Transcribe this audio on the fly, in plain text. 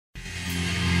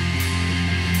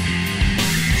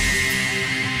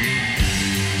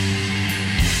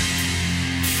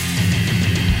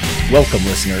Welcome,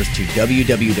 listeners, to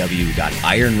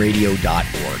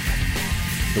www.ironradio.org,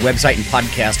 the website and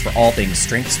podcast for all things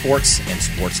strength sports and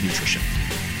sports nutrition.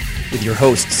 With your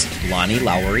hosts, Lonnie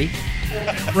Lowery.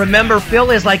 Remember,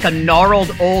 Phil is like a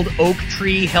gnarled old oak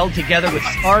tree held together with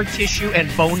scar tissue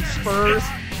and bone spurs.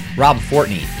 Rob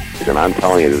Fortney. And I'm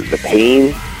telling you, the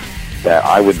pain that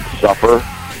I would suffer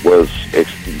was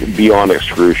beyond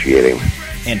excruciating.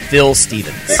 And Phil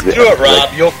Stevens. Do it,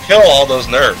 Rob. You'll kill all those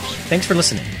nerves. Thanks for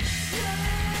listening.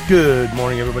 Good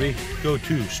morning, everybody. Go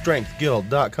to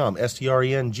strengthguild.com,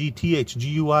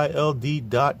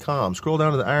 strengthguild.com. Scroll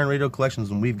down to the Iron Radio collections,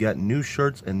 and we've got new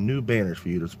shirts and new banners for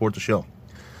you to support the show.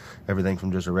 Everything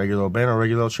from just a regular old banner,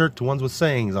 regular old shirt, to ones with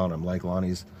sayings on them, like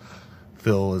Lonnie's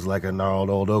Phil is like a gnarled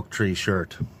old oak tree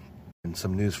shirt. And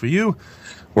some news for you,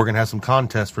 we're going to have some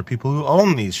contests for people who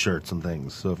own these shirts and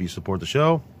things. So if you support the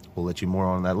show, we'll let you more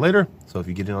on that later. So if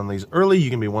you get in on these early, you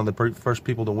can be one of the first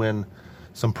people to win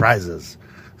some prizes.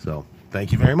 So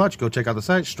thank you very much. Go check out the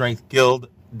site,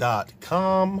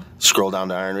 strengthguild.com. Scroll down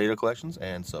to Iron Radio Collections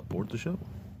and support the show.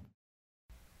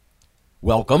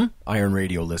 Welcome, Iron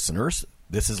Radio listeners.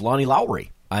 This is Lonnie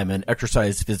Lowery. I'm an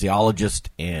exercise physiologist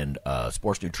and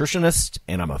sports nutritionist,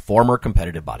 and I'm a former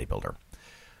competitive bodybuilder.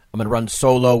 I'm going to run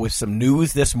solo with some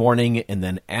news this morning, and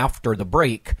then after the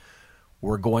break,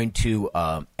 we're going to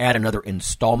add another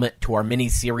installment to our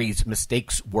mini-series,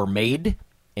 Mistakes Were Made,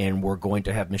 and we're going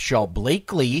to have Michelle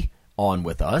Blakely on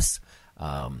with us.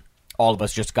 All of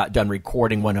us just got done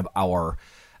recording one of our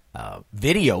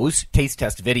videos, taste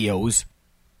test videos,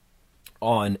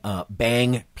 on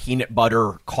Bang Peanut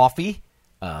Butter Coffee.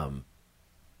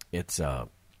 It's a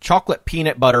chocolate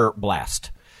peanut butter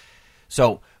blast.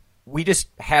 So we just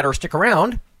had her stick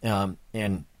around,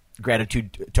 and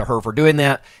gratitude to her for doing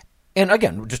that. And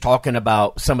again, we're just talking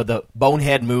about some of the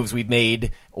bonehead moves we've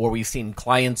made or we've seen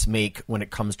clients make when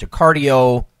it comes to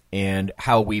cardio and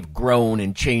how we've grown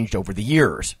and changed over the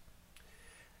years.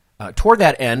 Toward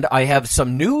that end, I have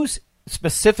some news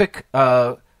specific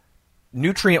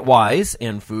nutrient-wise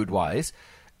and food-wise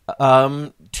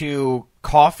to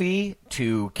coffee,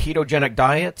 to ketogenic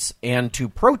diets, and to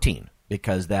protein,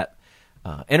 because that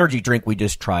energy drink we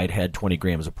just tried had 20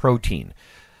 grams of protein.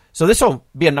 So this will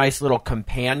be a nice little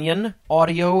companion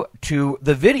audio to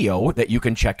the video that you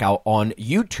can check out on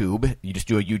YouTube. You just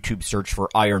do a YouTube search for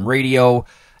Iron Radio,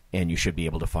 and you should be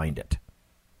able to find it.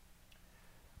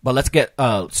 But let's get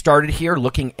started here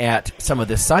looking at some of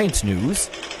the science news.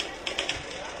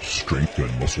 Strength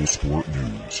and muscle sport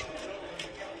news.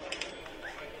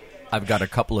 I've got a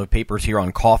couple of papers here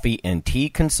on coffee and tea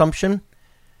consumption,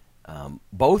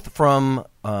 both from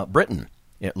Britain,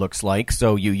 it looks like.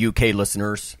 So you UK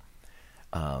listeners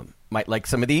might like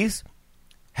some of these.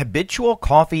 Habitual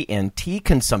coffee and tea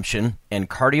consumption and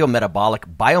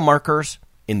cardiometabolic biomarkers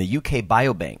in the UK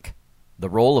Biobank. The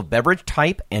role of beverage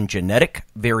type and genetic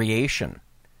variation.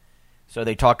 So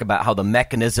they talk about how the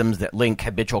mechanisms that link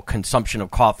habitual consumption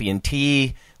of coffee and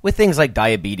tea with things like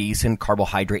diabetes and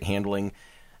carbohydrate handling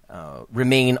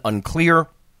remain unclear.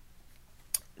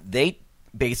 They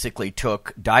basically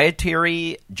took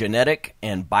dietary, genetic,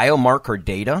 and biomarker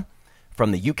data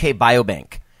from the UK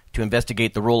Biobank to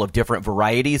investigate the role of different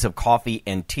varieties of coffee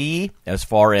and tea as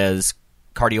far as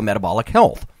cardiometabolic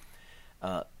health.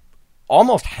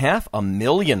 Almost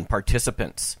 500,000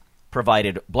 participants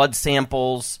provided blood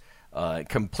samples,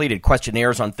 completed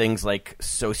questionnaires on things like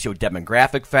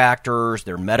socio-demographic factors,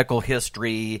 their medical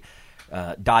history,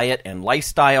 diet and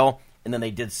lifestyle, and then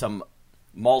they did some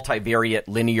multivariate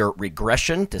linear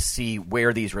regression to see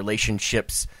where these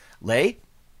relationships lay.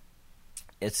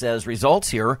 It says results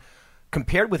here,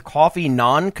 compared with coffee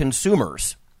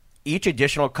non-consumers, each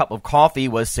additional cup of coffee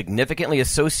was significantly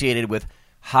associated with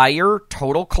higher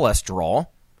total cholesterol,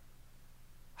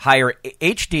 higher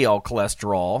HDL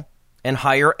cholesterol, and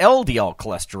higher LDL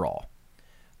cholesterol,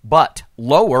 but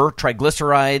lower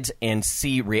triglycerides and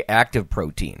C-reactive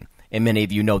protein. And many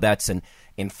of you know that's an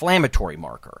inflammatory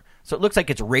marker. So it looks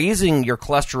like it's raising your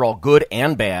cholesterol, good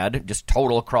and bad, just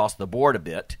total across the board a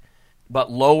bit,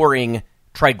 but lowering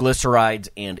triglycerides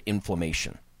and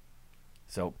inflammation.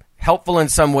 So helpful in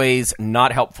some ways,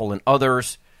 not helpful in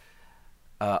others.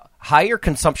 Higher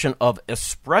consumption of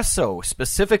espresso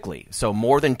specifically, so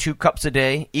more than 2 cups a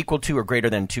day, equal to or greater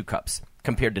than 2 cups,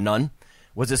 compared to none,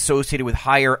 was associated with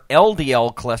higher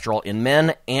LDL cholesterol in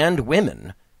men and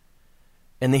women.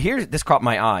 And here, this caught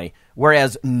my eye,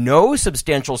 whereas no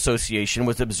substantial association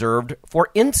was observed for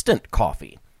instant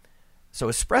coffee. So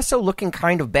espresso looking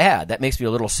kind of bad. That makes me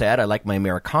a little sad. I like my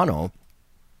Americano.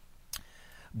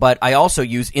 But I also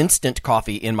use instant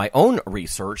coffee in my own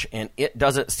research, and it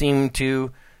doesn't seem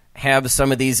to have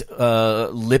some of these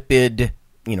lipid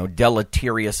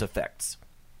deleterious effects.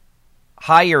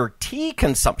 Higher tea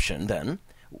consumption, then,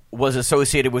 was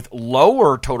associated with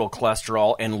lower total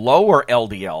cholesterol and lower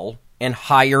LDL and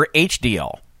higher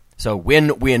HDL. So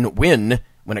win-win-win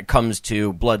when it comes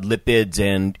to blood lipids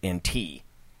and tea.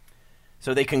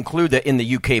 So they conclude that in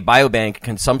the UK Biobank,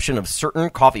 consumption of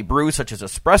certain coffee brews, such as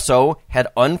espresso, had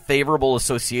unfavorable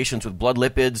associations with blood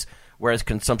lipids, whereas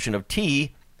consumption of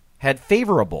tea had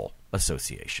favorable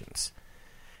associations.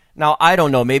 Now, I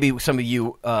don't know, maybe some of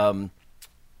you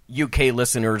UK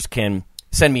listeners can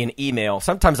send me an email.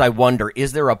 Sometimes I wonder,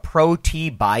 is there a pro-tea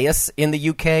bias in the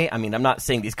UK? I mean, I'm not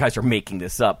saying these guys are making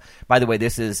this up. By the way,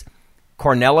 this is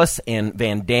Cornelis and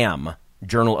Van Dam,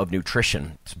 Journal of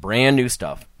Nutrition. It's brand new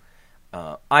stuff.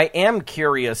 I am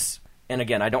curious, and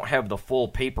again, I don't have the full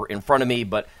paper in front of me,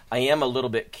 but I am a little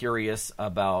bit curious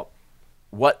about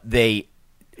what they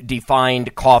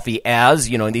defined coffee as.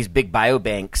 In these big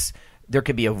biobanks, there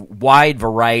could be a wide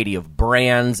variety of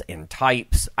brands and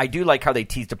types. I do like how they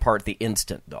teased apart the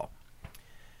instant, though.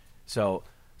 So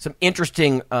some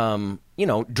interesting,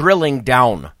 drilling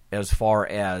down as far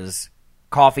as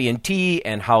coffee and tea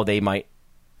and how they might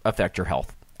affect your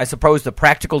health. I suppose the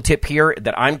practical tip here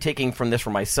that I'm taking from this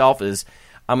for myself is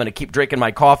I'm going to keep drinking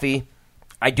my coffee.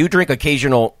 I do drink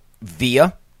occasional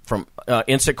Via from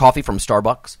instant coffee from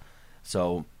Starbucks,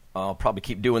 so I'll probably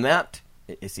keep doing that.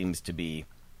 It seems to be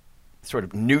sort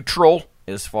of neutral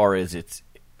as far as its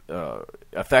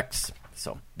effects.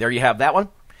 So there you have that one.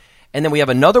 And then we have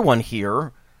another one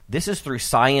here. This is through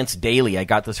Science Daily. I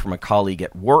got this from a colleague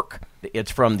at work.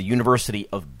 It's from the University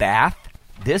of Bath.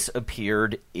 This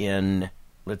appeared in,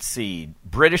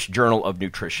 British Journal of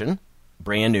Nutrition.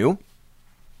 Brand new.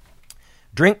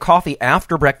 Drink coffee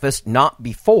after breakfast, not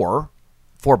before,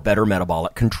 for better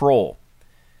metabolic control.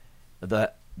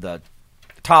 The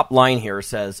top line here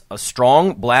says, a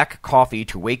strong black coffee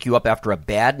to wake you up after a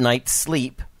bad night's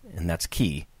sleep, and that's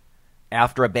key,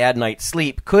 after a bad night's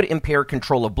sleep could impair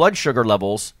control of blood sugar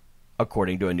levels,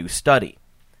 according to a new study.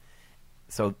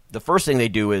 So the first thing they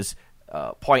do is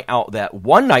point out that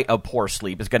one night of poor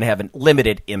sleep is going to have a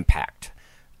limited impact.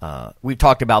 We've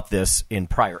talked about this in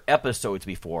prior episodes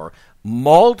before.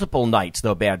 Multiple nights,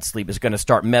 though, bad sleep is going to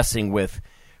start messing with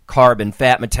carb and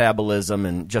fat metabolism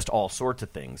and just all sorts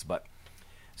of things. But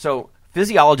so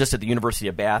physiologists at the University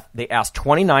of Bath, they asked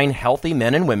 29 healthy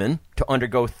men and women to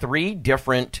undergo 3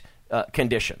 different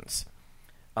conditions.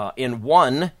 In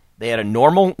one, they had a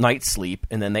normal night's sleep,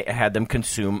 and then they had them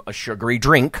consume a sugary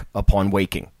drink upon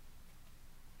waking.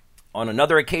 On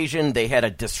another occasion, they had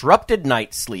a disrupted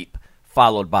night's sleep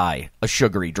followed by a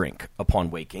sugary drink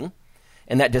upon waking.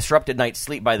 And that disrupted night's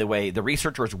sleep, by the way, the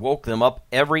researchers woke them up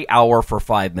every hour for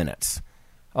 5 minutes.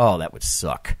 Oh, that would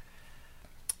suck.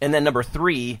 And then number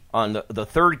 3, on the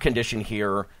third condition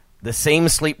here, the same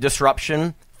sleep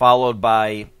disruption followed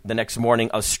by the next morning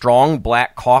a strong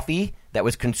black coffee that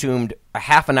was consumed a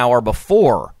half an hour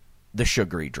before the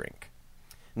sugary drink.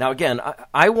 Now, again,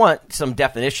 I want some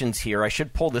definitions here. I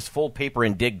should pull this full paper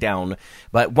and dig down.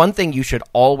 But one thing you should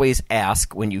always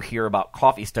ask when you hear about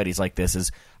coffee studies like this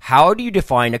is, how do you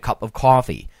define a cup of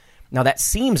coffee? Now, that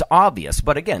seems obvious,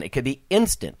 but again, it could be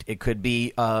instant. It could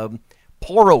be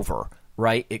pour over,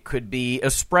 right? It could be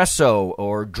espresso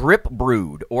or drip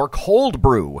brewed or cold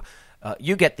brew.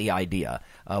 You get the idea.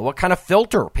 What kind of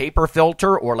filter? Paper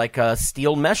filter or like a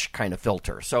steel mesh kind of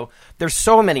filter? So there's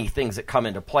so many things that come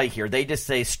into play here. They just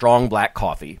say strong black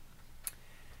coffee.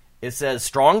 It says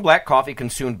strong black coffee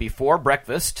consumed before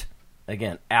breakfast,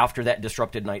 again, after that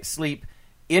disrupted night's sleep,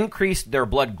 increased their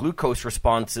blood glucose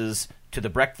responses to the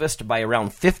breakfast by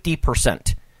around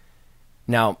 50%.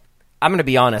 Now, I'm going to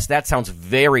be honest, that sounds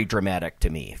very dramatic to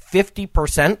me.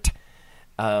 50%?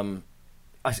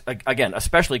 Again,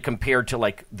 especially compared to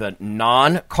like the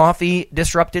non-coffee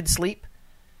disrupted sleep.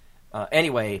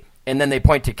 Anyway, and then they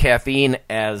point to caffeine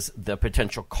as the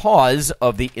potential cause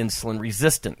of the insulin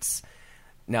resistance.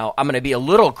 Now, I'm going to be a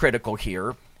little critical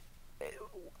here.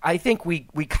 I think we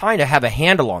kind of have a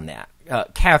handle on that.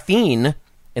 Caffeine,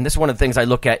 and this is one of the things I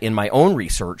look at in my own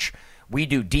research, we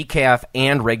do decaf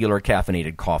and regular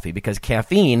caffeinated coffee because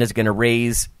caffeine is going to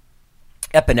raise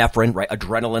epinephrine, right,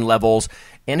 adrenaline levels,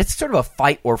 and it's sort of a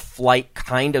fight or flight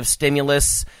kind of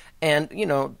stimulus. And, you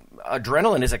know,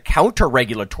 adrenaline is a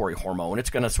counter-regulatory hormone. It's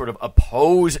going to sort of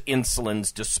oppose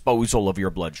insulin's disposal of your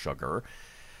blood sugar.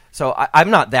 So I'm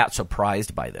not that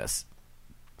surprised by this.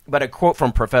 But a quote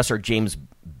from Professor James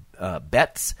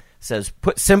Betts says,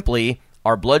 put simply,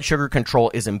 our blood sugar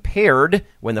control is impaired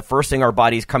when the first thing our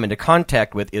bodies come into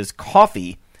contact with is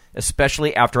coffee,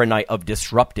 especially after a night of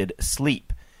disrupted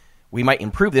sleep. We might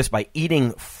improve this by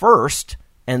eating first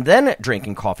and then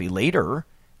drinking coffee later,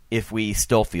 if we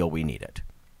still feel we need it.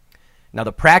 Now,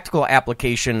 the practical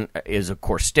application is, of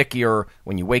course, stickier.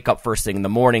 When you wake up first thing in the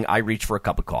morning, I reach for a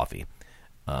cup of coffee.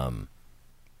 I'm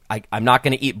not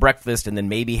going to eat breakfast and then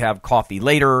maybe have coffee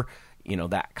later,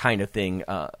 that kind of thing.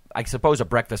 I suppose a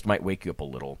breakfast might wake you up a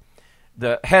little.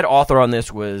 The head author on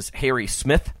this was Harry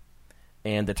Smith,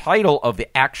 and the title of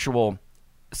the actual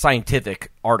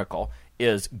scientific article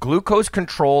is Glucose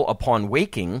Control Upon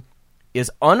Waking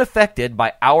is Unaffected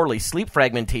by Hourly Sleep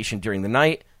Fragmentation During the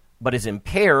Night, but is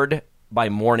impaired by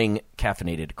morning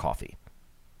caffeinated coffee.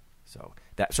 So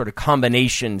that sort of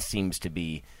combination seems to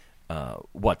be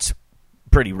what's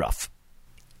pretty rough.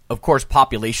 Of course,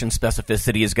 population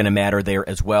specificity is going to matter there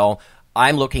as well.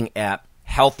 I'm looking at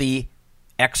healthy,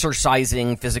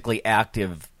 exercising, physically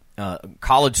active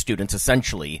college students,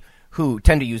 essentially, who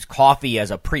tend to use coffee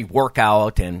as a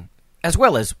pre-workout and as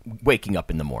well as waking up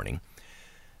in the morning.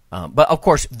 But, of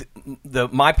course,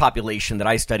 my population that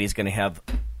I study is going to have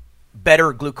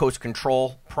better glucose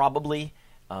control, probably.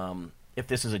 If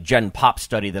this is a Gen Pop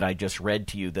study that I just read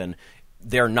to you, then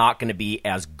they're not going to be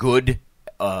as good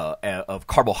of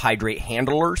carbohydrate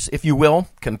handlers, if you will,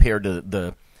 compared to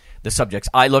the subjects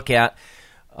I look at.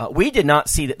 We did not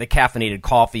see that the caffeinated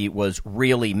coffee was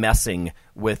really messing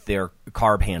with their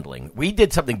carb handling. We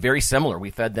did something very similar.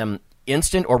 We fed them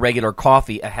instant or regular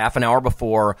coffee a half an hour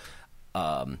before,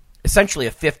 essentially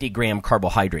a 50-gram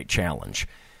carbohydrate challenge.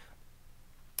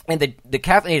 And the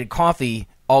caffeinated coffee,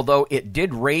 although it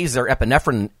did raise their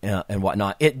epinephrine and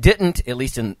whatnot, it didn't, at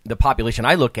least in the population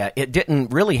I look at, it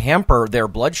didn't really hamper their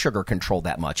blood sugar control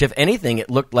that much. If anything, it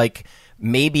looked like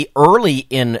maybe early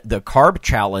in the carb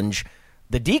challenge,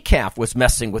 the decaf was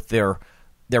messing with their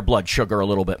blood sugar a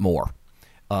little bit more,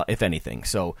 if anything.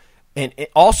 So, and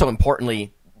it also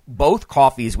importantly, both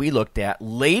coffees we looked at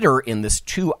later in this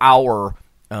 2-hour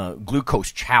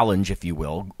glucose challenge, if you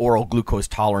will, oral glucose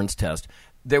tolerance test,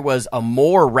 there was a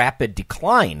more rapid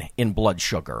decline in blood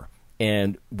sugar.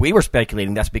 And we were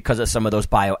speculating that's because of some of those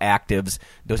bioactives,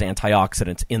 those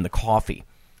antioxidants in the coffee.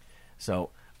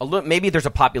 So maybe there's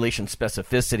a population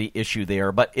specificity issue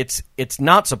there, but it's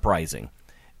not surprising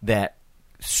that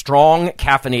strong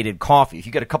caffeinated coffee, if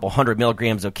you get a couple 100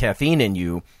 milligrams of caffeine in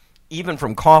you, even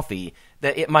from coffee,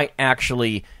 that it might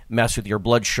actually mess with your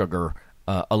blood sugar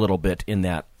a little bit in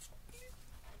that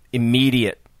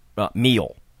immediate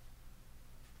meal.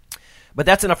 But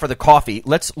that's enough for the coffee.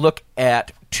 Let's look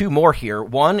at two more here.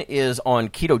 One is on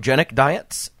ketogenic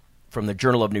diets from the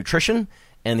Journal of Nutrition,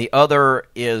 and the other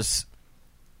is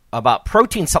about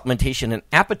protein supplementation and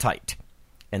appetite,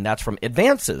 and that's from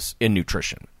Advances in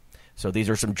Nutrition. So these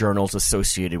are some journals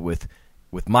associated with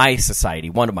my society,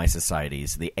 one of my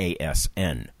societies, the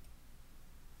ASN.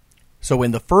 So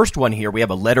in the first one here, we have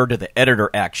a letter to the editor,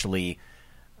 actually,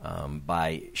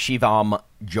 by Shivam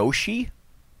Joshi,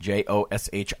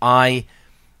 Joshi,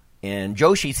 and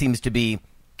Joshi seems to be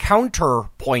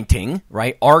counterpointing,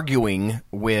 right, arguing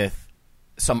with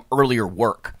some earlier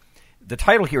work. The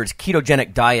title here is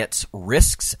Ketogenic Diets,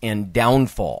 Risks and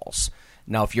Downfalls.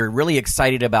 Now, if you're really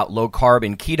excited about low carb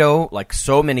and keto, like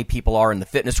so many people are in the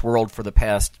fitness world for the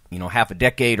past, half a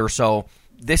decade or so,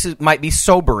 this might be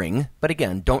sobering, but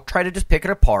again, don't try to just pick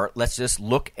it apart. Let's just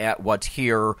look at what's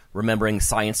here, remembering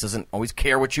science doesn't always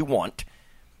care what you want.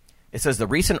 It says the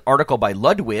recent article by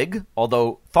Ludwig,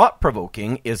 although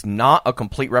thought-provoking, is not a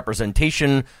complete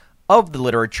representation of the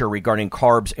literature regarding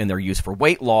carbs and their use for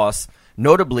weight loss.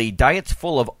 Notably, diets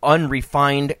full of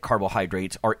unrefined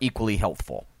carbohydrates are equally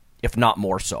healthful, if not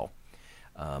more so.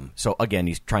 So again,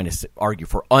 he's trying to argue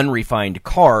for unrefined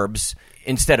carbs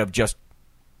instead of just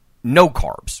no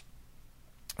carbs.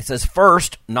 It says,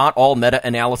 first, not all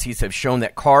meta-analyses have shown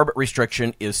that carb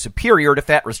restriction is superior to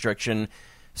fat restriction.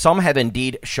 Some have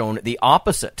indeed shown the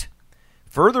opposite.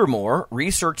 Furthermore,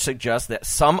 research suggests that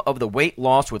some of the weight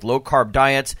loss with low-carb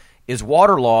diets is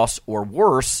water loss or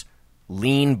worse,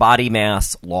 lean body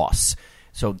mass loss.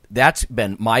 So that's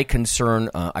been my concern.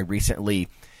 I recently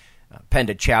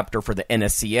penned a chapter for the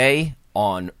NSCA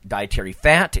on dietary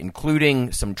fat,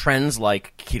 including some trends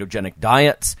like ketogenic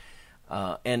diets.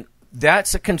 And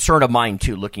that's a concern of mine,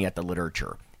 too, looking at the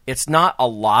literature. It's not a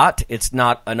lot. It's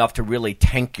not enough to really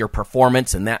tank your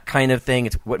performance and that kind of thing.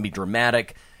 It wouldn't be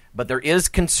dramatic. But there is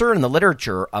concern in the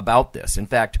literature about this. In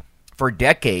fact, for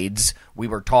decades, we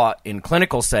were taught in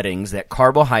clinical settings that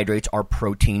carbohydrates are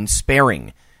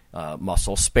protein-sparing,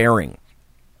 muscle-sparing.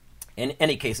 In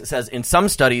any case, it says, in some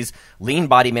studies, lean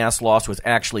body mass loss was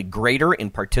actually greater in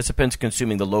participants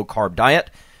consuming the low-carb diet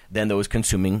than those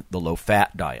consuming the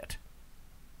low-fat diet.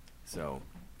 So,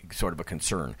 sort of a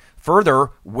concern. Further,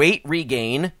 weight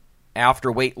regain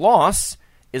after weight loss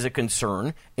is a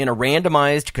concern in a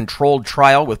randomized controlled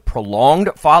trial with prolonged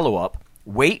follow-up.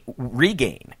 Weight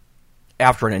regain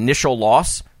after an initial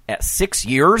loss at 6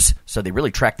 years, so they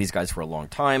really tracked these guys for a long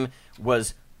time,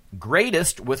 was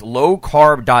greatest with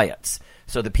low-carb diets.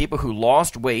 So the people who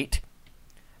lost weight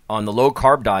on the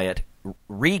low-carb diet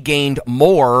regained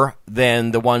more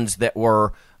than the ones that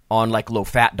were on like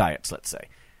low-fat diets, let's say.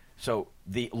 So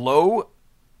the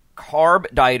low-carb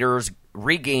dieters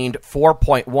regained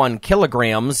 4.1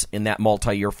 kilograms in that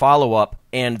multi-year follow-up,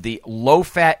 and the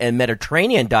low-fat and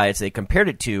Mediterranean diets they compared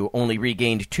it to only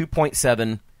regained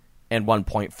 2.7 and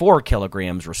 1.4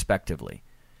 kilograms, respectively.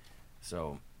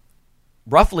 So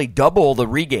roughly double the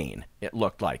regain, it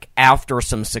looked like, after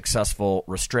some successful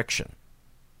restriction.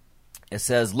 It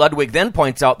says, Ludwig then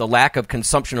points out the lack of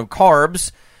consumption of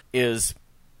carbs is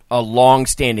a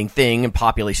long-standing thing in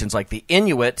populations like the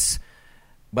Inuits,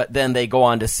 but then they go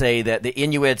on to say that the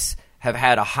Inuits have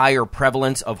had a higher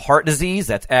prevalence of heart disease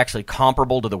that's actually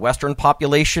comparable to the Western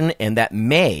population, and that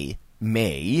may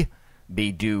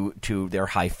be due to their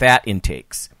high fat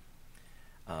intakes.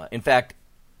 In fact,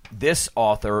 this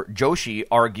author, Joshi,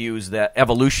 argues that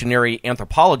evolutionary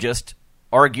anthropologists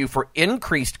argue for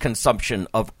increased consumption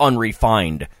of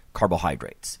unrefined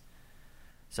carbohydrates.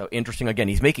 So interesting, again,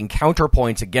 he's making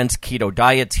counterpoints against keto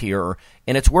diets here,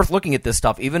 and it's worth looking at this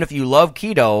stuff. Even if you love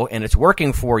keto and it's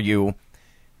working for you,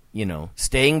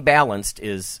 staying balanced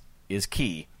is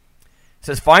key. It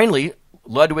says, finally,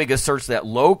 Ludwig asserts that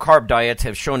low-carb diets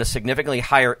have shown a significantly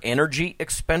higher energy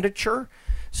expenditure.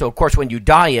 So, of course, when you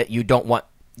diet, you don't want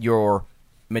your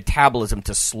metabolism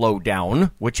to slow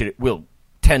down, which it will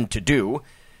tend to do.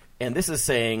 And this is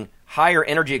saying higher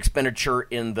energy expenditure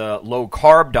in the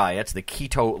low-carb diets, the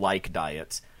keto-like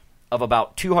diets, of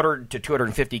about 200 to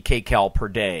 250 kcal per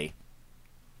day.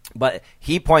 But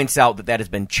he points out that has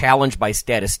been challenged by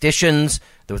statisticians.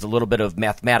 There was a little bit of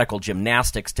mathematical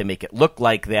gymnastics to make it look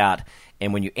like that.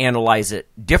 And when you analyze it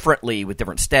differently with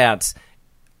different stats,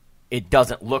 it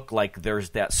doesn't look like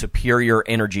there's that superior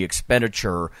energy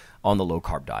expenditure on the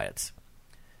low-carb diets.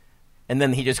 And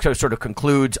then he just sort of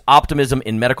concludes, optimism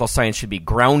in medical science should be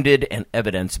grounded and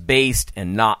evidence-based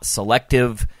and not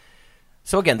selective.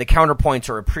 So again, the counterpoints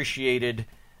are appreciated.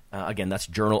 Again, that's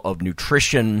Journal of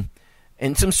Nutrition.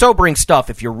 And some sobering stuff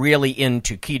if you're really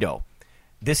into keto.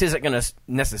 This isn't going to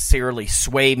necessarily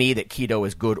sway me that keto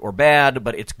is good or bad,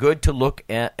 but it's good to look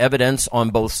at evidence on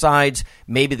both sides.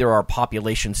 Maybe there are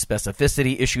population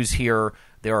specificity issues here.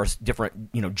 There are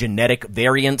different, genetic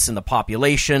variants in the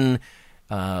population,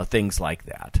 things like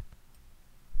that.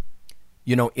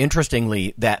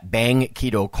 Interestingly, that Bang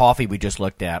Keto coffee we just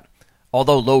looked at,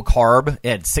 although low carb, it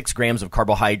had 6 grams of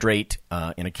carbohydrate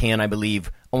in a can, I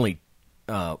believe. Only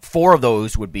 4 of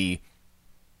those would be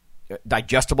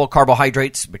digestible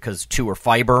carbohydrates because 2 are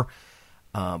fiber.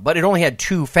 But it only had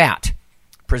 2 fat,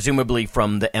 presumably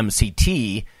from the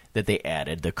MCT that they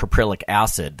added, the caprylic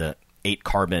acid, the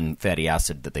 8-carbon fatty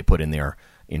acid that they put in there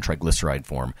in triglyceride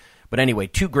form. But anyway,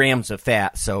 2 grams of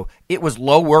fat. So it was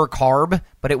lower carb,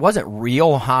 but it wasn't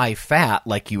real high fat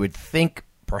like you would think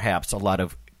perhaps a lot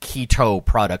of keto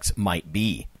products might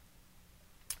be.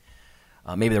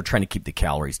 Maybe they're trying to keep the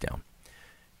calories down.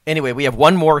 Anyway, we have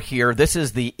one more here. This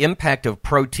is the impact of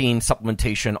protein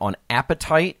supplementation on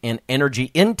appetite and energy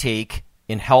intake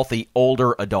in healthy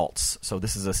older adults. So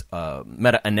this is a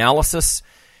meta-analysis.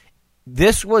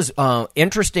 This was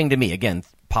interesting to me. Again,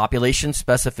 population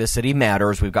specificity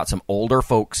matters. We've got some older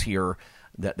folks here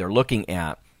that they're looking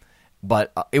at,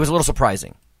 but it was a little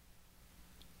surprising.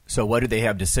 So what do they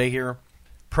have to say here?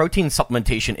 Protein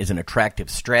supplementation is an attractive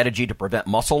strategy to prevent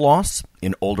muscle loss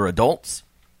in older adults.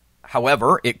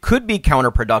 However, it could be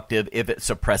counterproductive if it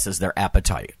suppresses their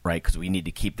appetite, right? Because we need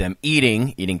to keep them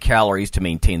eating calories to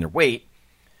maintain their weight.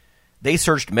 They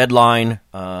searched Medline,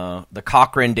 the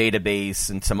Cochrane database,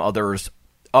 and some others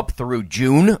up through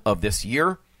June of this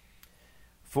year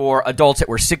for adults that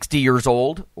were 60 years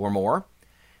old or more.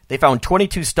 They found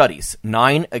 22 studies,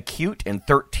 9 acute and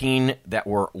 13 that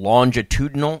were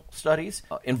longitudinal studies,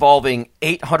 involving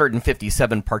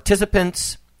 857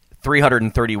 participants,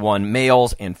 331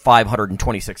 males and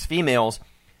 526 females.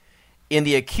 In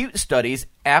the acute studies,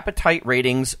 appetite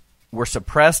ratings were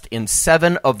suppressed in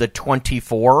 7 of the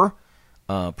 24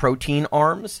 protein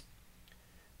arms.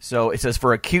 So it says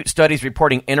for acute studies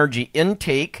reporting energy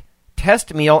intake,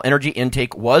 test meal energy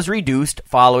intake was reduced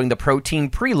following the protein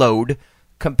preload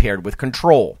compared with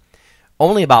control.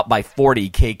 Only about by 40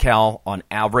 kcal on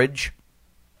average.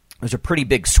 There's a pretty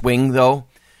big swing, though.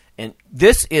 And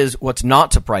this is what's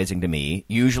not surprising to me.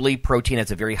 Usually protein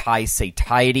has a very high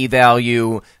satiety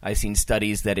value. I've seen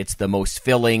studies that it's the most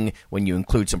filling when you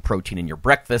include some protein in your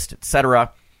breakfast,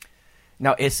 etc.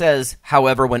 Now, it says,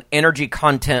 however, when energy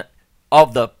content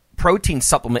of the protein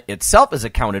supplement itself is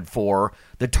accounted for,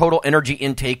 the total energy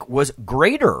intake was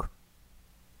greater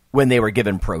when they were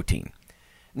given protein.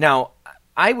 Now,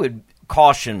 I would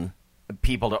caution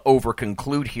people to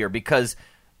overconclude here, because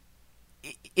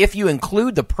if you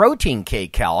include the protein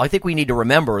kcal, I think we need to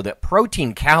remember that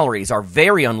protein calories are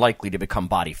very unlikely to become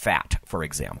body fat, for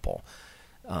example.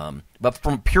 But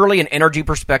from purely an energy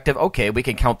perspective, okay, we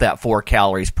can count that 4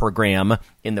 calories per gram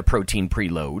in the protein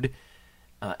preload.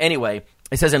 Anyway,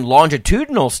 it says in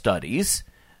longitudinal studies,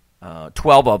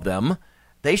 12 of them,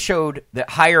 they showed that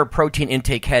higher protein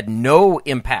intake had no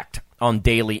impact on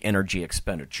daily energy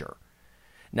expenditure.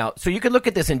 Now, so you could look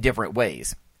at this in different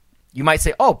ways. You might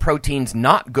say, oh, protein's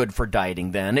not good for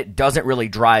dieting then. It doesn't really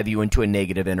drive you into a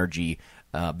negative energy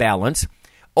balance.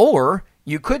 Or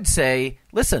you could say,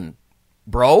 listen,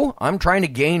 bro, I'm trying to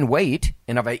gain weight,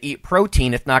 and if I eat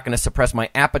protein, it's not going to suppress my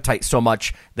appetite so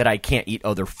much that I can't eat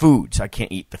other foods. I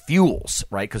can't eat the fuels,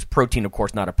 right? Because protein, of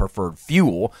course, not a preferred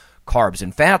fuel. Carbs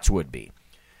and fats would be.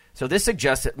 So this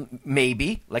suggests that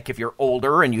maybe, like if you're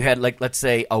older and you had, like, let's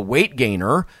say, a weight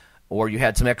gainer, or you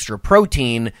had some extra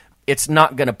protein, it's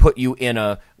not going to put you in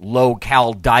a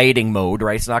low-cal dieting mode,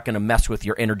 right? It's not going to mess with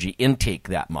your energy intake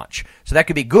that much. So that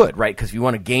could be good, right? Because if you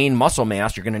want to gain muscle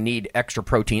mass, you're going to need extra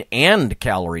protein and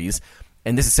calories.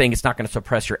 And this is saying it's not going to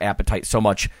suppress your appetite so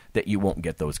much that you won't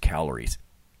get those calories.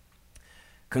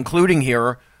 Concluding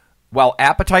here, while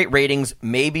appetite ratings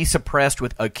may be suppressed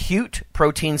with acute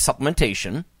protein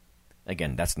supplementation,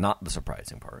 again, that's not the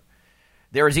surprising part,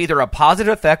 there is either a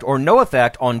positive effect or no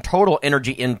effect on total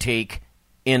energy intake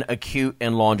in acute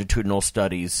and longitudinal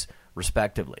studies,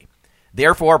 respectively.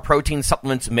 Therefore, protein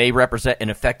supplements may represent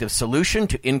an effective solution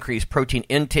to increase protein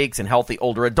intakes in healthy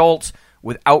older adults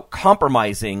without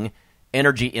compromising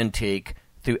energy intake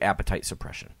through appetite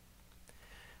suppression.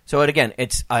 So, again,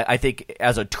 it's I think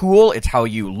as a tool, it's how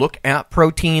you look at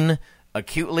protein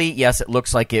acutely. Yes, it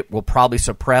looks like it will probably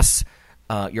suppress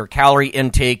your calorie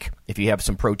intake if you have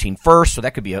some protein first. So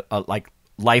that could be a like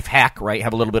life hack, right?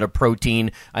 Have a little bit of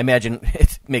protein. I imagine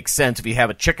it makes sense if you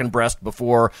have a chicken breast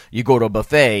before you go to a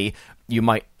buffet, you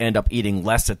might end up eating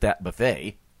less at that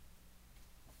buffet.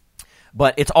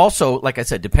 But it's also, like I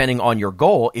said, depending on your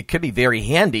goal, it could be very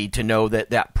handy to know that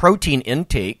that protein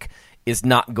intake is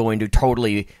not going to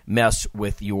totally mess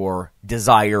with your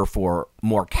desire for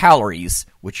more calories,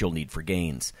 which you'll need for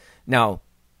gains. Now,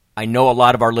 I know a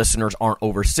lot of our listeners aren't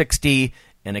over 60,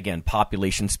 and again,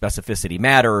 population specificity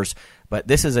matters, but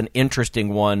this is an interesting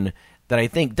one that I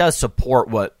think does support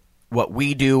what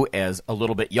we do as a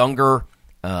little bit younger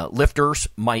lifters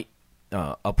might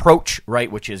approach,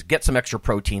 right, which is get some extra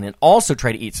protein and also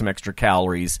try to eat some extra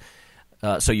calories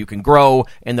so you can grow,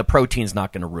 and the protein's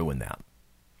not going to ruin that.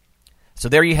 So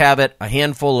there you have it, a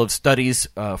handful of studies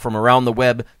from around the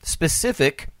web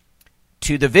specific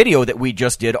to the video that we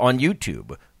just did on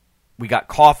YouTube. We got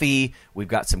coffee, we've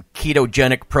got some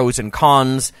ketogenic pros and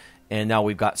cons, and now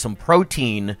we've got some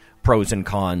protein pros and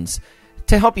cons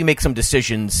to help you make some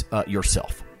decisions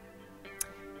yourself.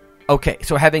 Okay,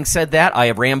 so having said that, I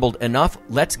have rambled enough.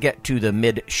 Let's get to the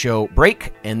mid-show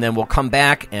break, and then we'll come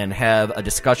back and have a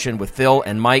discussion with Phil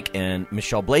and Mike and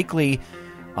Michelle Blakely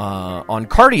on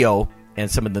cardio and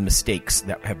some of the mistakes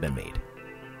that have been made.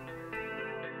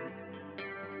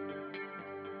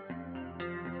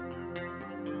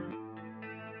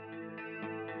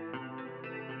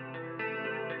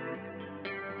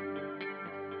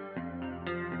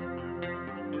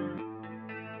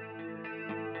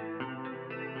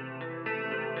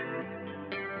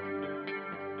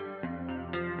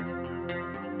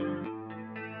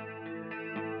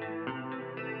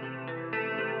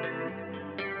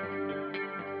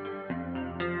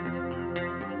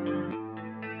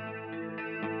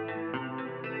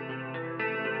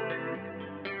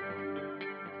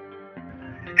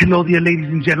 Hello there, ladies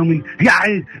and gentlemen. Yeah,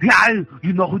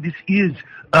 you know who this is.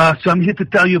 So I'm here to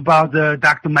tell you about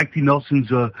Dr. Mike T.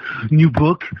 Nelson's new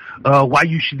book, Why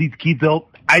You Should Eat Keto.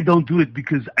 I don't do it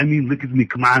because, I mean, look at me.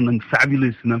 Come on, I'm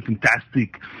fabulous and I'm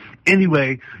fantastic.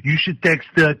 Anyway, you should text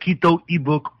the Keto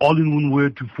ebook, all in one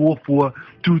word, to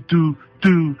 44222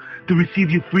 to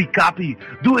receive your free copy.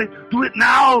 Do it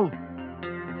now!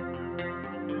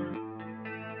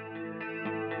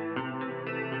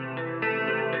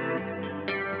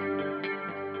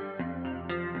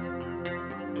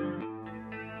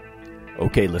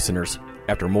 Okay, listeners,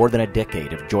 after more than a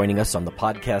decade of joining us on the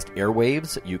podcast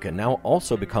airwaves, you can now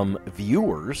also become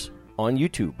viewers on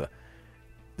YouTube.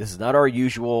 This is not our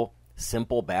usual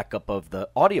simple backup of the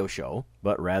audio show,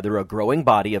 but rather a growing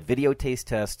body of video taste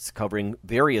tests covering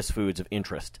various foods of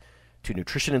interest to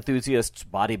nutrition enthusiasts,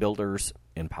 bodybuilders,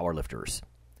 and powerlifters.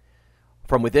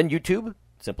 From within YouTube,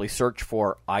 simply search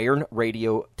for Iron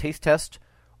Radio Taste Test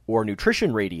or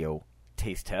Nutrition Radio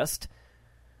Taste Test.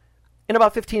 In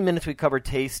about 15 minutes, we cover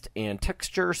taste and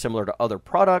texture similar to other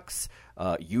products,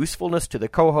 usefulness to the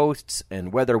co-hosts,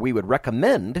 and whether we would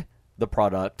recommend the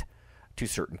product to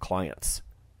certain clients.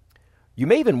 You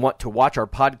may even want to watch our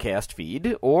podcast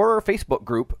feed or Facebook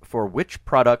group for which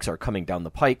products are coming down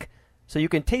the pike so you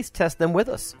can taste test them with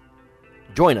us.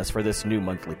 Join us for this new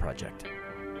monthly project.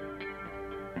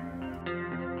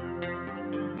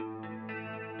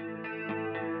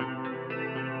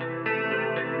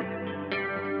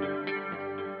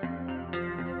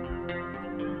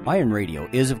 Iron Radio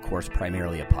is, of course,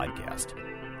 primarily a podcast.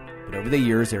 But over the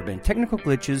years, there have been technical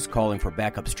glitches calling for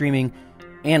backup streaming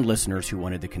and listeners who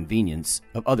wanted the convenience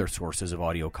of other sources of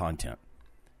audio content.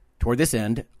 Toward this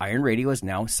end, Iron Radio is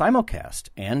now simulcast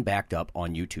and backed up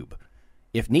on YouTube.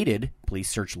 If needed, please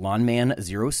search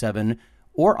Lawnman07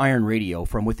 or Iron Radio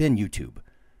from within YouTube.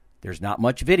 There's not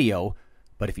much video,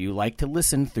 but if you like to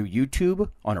listen through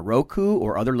YouTube on a Roku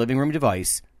or other living room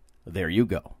device, there you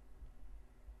go.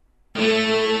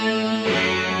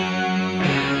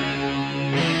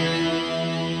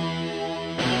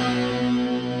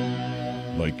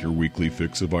 Like your weekly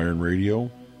fix of Iron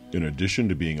Radio? In addition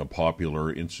to being a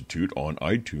popular institute on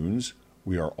iTunes,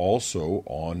 we are also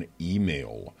on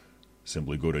email.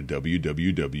 Simply go to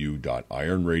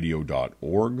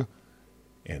www.ironradio.org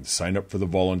and sign up for the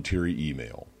voluntary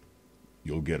email.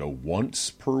 You'll get a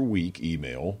once-per-week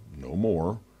email, no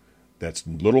more. That's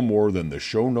little more than the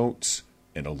show notes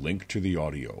and a link to the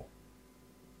audio.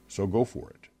 So go for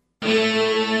it.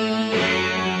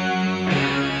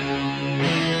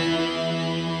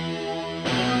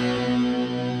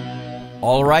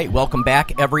 All right, welcome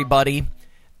back, everybody.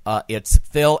 It's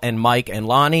Phil and Mike and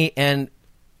Lonnie, and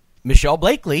Michelle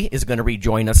Blakely is going to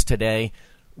rejoin us today.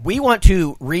 We want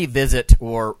to revisit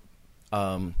or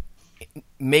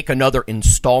make another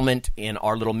installment in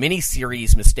our little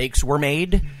mini-series, Mistakes Were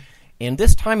Made, and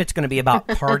this time it's going to be about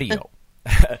cardio.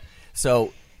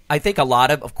 So I think a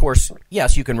lot of course,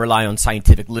 yes, you can rely on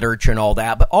scientific literature and all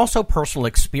that, but also personal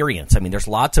experience. I mean, there's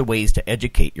lots of ways to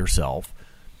educate yourself.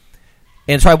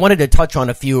 And so I wanted to touch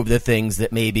on a few of the things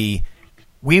that maybe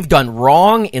we've done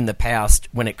wrong in the past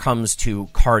when it comes to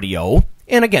cardio.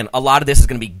 And again, a lot of this is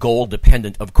going to be goal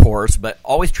dependent, of course, but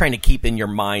always trying to keep in your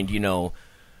mind,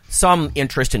 some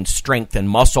interest in strength and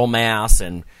muscle mass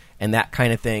and that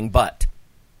kind of thing. But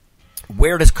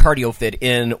where does cardio fit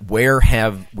in? Where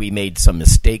have we made some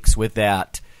mistakes with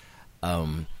that?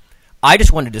 I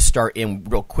just wanted to start in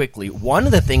real quickly. One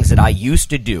of the things that I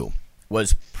used to do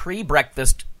was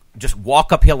pre-breakfast just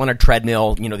walk uphill on a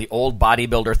treadmill, the old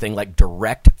bodybuilder thing, like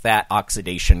direct fat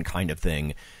oxidation kind of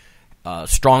thing.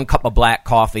 Strong cup of black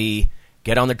coffee,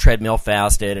 get on the treadmill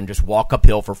fasted, and just walk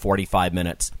uphill for 45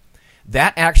 minutes.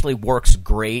 That actually works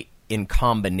great in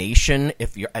combination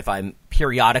if I'm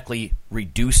periodically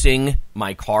reducing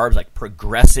my carbs, like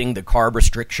progressing the carb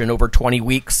restriction over 20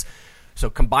 weeks. So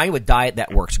combined with diet,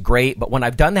 that works great. But when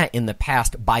I've done that in the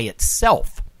past by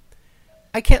itself,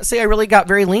 I can't say I really got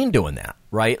very lean doing that,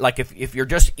 right? Like if you're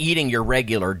just eating your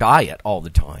regular diet all the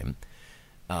time,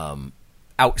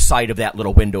 outside of that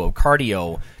little window of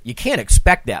cardio, you can't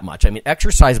expect that much. I mean,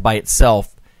 exercise by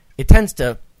itself, it tends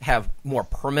to have more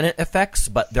permanent effects,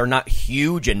 but they're not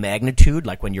huge in magnitude,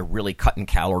 like when you're really cutting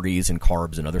calories and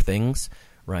carbs and other things,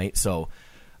 right? So,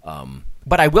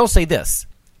 but I will say this.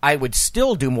 I would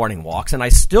still do morning walks, and I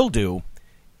still do,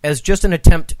 as just an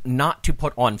attempt not to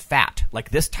put on fat.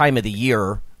 Like this time of the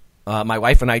year, my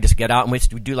wife and I just get out and we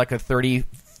do like a 30,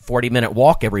 40-minute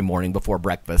walk every morning before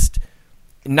breakfast.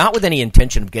 Not with any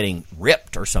intention of getting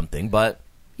ripped or something, but,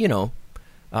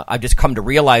 I've just come to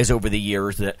realize over the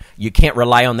years that you can't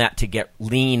rely on that to get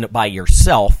lean by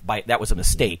yourself. That was a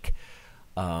mistake.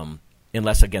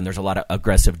 Unless, again, there's a lot of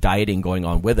aggressive dieting going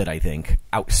on with it, I think,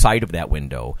 outside of that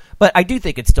window. But I do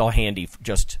think it's still handy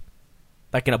just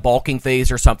like in a bulking phase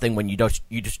or something when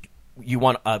you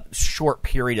want a short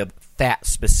period of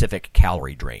fat-specific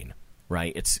calorie drain,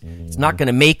 right? It's not going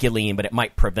to make you lean, but it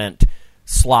might prevent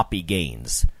sloppy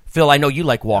gains. Phil, I know you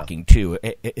like walking too.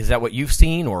 Is that what you've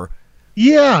seen, or?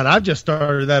 Yeah, and I've just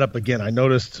started that up again. I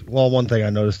noticed. Well, one thing I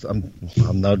noticed,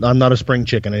 I'm not a spring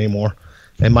chicken anymore,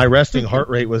 and my resting heart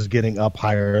rate was getting up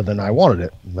higher than I wanted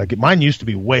it. Like mine used to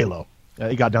be way low.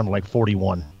 It got down to like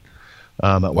 41.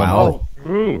 Wow.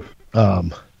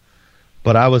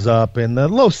 But I was up in the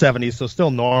low 70s, so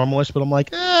still normalish. But I'm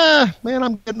like, man,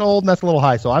 I'm getting old, and that's a little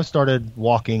high. So I've started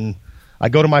walking. I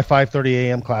go to my 5:30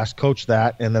 a.m. class, coach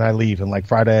that, and then I leave. And like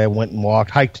Friday, I went and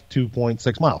hiked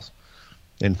 2.6 miles.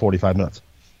 in 45 minutes.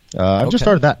 I've just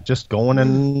started that, just going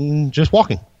and just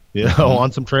walking,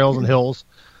 on some trails and hills,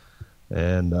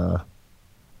 and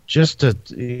just to,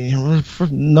 for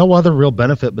no other real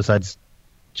benefit besides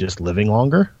just living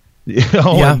longer,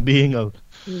 and being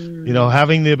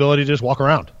having the ability to just walk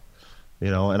around,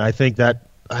 and I think that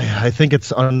I think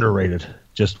it's underrated,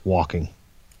 just walking.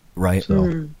 Right.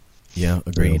 So, yeah,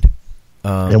 agreed.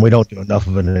 And we don't do enough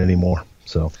of it anymore.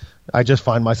 So I just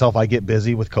find myself, I get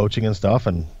busy with coaching and stuff,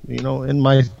 and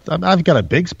I've got a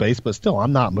big space, but still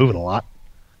I'm not moving a lot.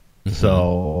 Mm-hmm.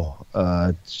 So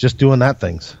it's just doing that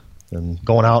things and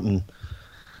going out, and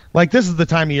like this is the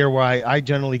time of year where I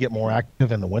generally get more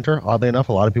active in the winter. Oddly enough,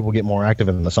 a lot of people get more active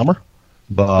in the summer,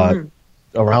 but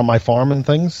around my farm and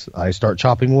things, I start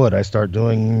chopping wood. I start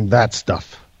doing that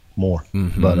stuff more.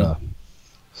 Mm-hmm. But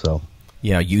so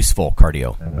useful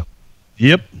cardio.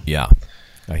 Yep. Yeah,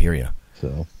 I hear you.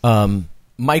 So,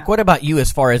 Mike, what about you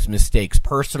as far as mistakes,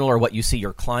 personal or what you see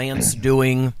your clients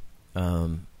doing?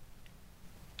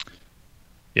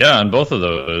 Yeah, on both of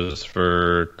those,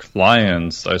 for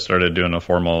clients, I started doing a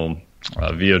formal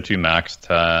VO2 max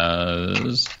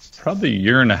test probably a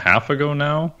year and a half ago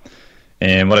now.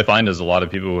 And what I find is a lot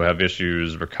of people who have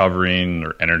issues recovering,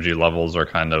 their energy levels are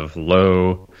kind of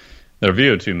low. Their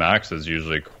VO2 max is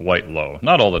usually quite low.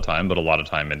 Not all the time, but a lot of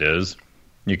time it is.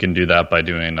 You can do that by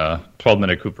doing a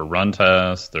 12-minute Cooper run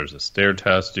test. There's a stair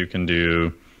test you can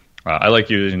do. I like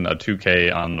using a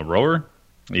 2K on the rower.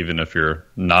 Even if you're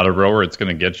not a rower, it's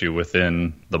going to get you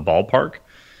within the ballpark.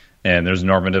 And there's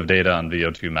normative data on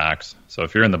VO2 max. So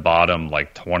if you're in the bottom,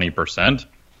 like 20%,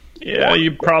 yeah,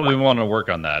 you probably want to work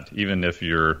on that, even if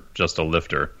you're just a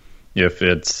lifter. If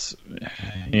it's,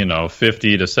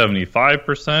 50 to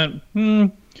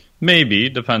 75%, maybe.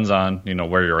 Depends on,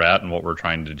 where you're at and what we're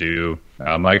trying to do.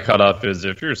 My cutoff is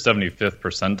if you're 75th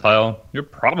percentile, you're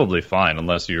probably fine,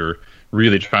 unless you're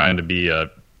really trying to be a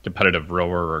competitive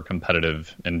rower or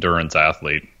competitive endurance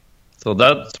athlete. So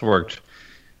that's worked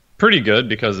pretty good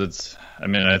because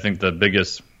I think the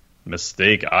biggest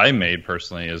mistake I made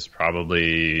personally is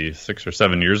probably 6 or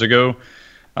 7 years ago.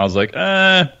 I was like,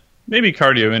 maybe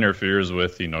cardio interferes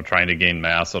with, trying to gain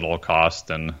mass at all costs.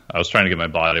 And I was trying to get my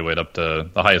body weight up to,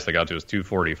 the highest I got to was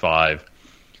 245.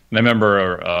 And I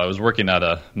remember I was working at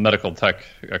a medical tech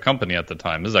company at the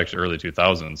time. This is actually early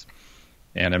 2000s.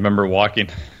 And I remember walking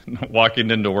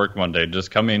into work one day,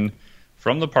 just coming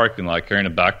from the parking lot, carrying a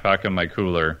backpack and my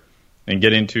cooler, and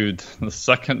getting to the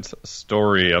second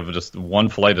story of just one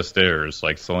flight of stairs,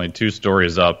 like it's only 2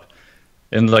 stories up,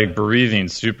 and like breathing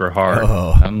super hard.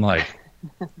 Oh. I'm like,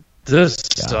 this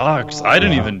sucks. I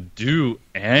didn't even do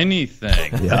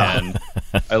anything. Yeah. And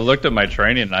I looked at my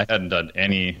training, and I hadn't done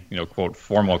any, quote,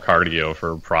 formal cardio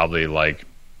for probably like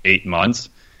 8 months.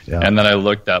 Yeah. And then I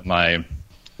looked at my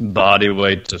body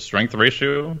weight to strength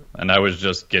ratio, and I was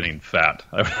just getting fat.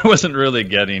 I wasn't really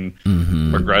getting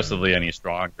progressively any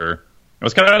stronger. It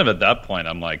was kind of at that point,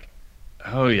 I'm like,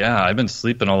 oh yeah, I've been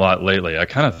sleeping a lot lately. I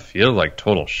kind of feel like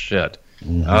total shit.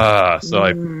 So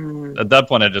at that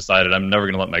point I decided I'm never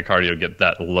going to let my cardio get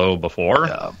that low before.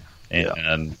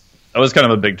 And that was kind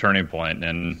of a big turning point.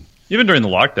 And even during the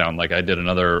lockdown, like I did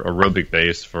another aerobic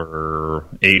base for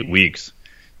 8 weeks,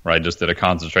 where I just did a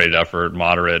concentrated effort,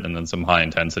 moderate, and then some high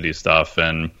intensity stuff.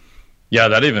 And yeah,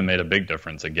 that even made a big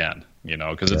difference again,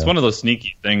 because it's one of those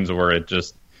sneaky things where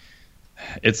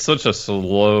it's such a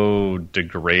slow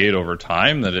degrade over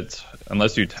time that it's,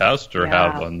 unless you test or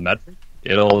have a metric,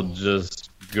 it'll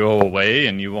just go away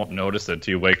and you won't notice it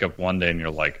till you wake up one day and you're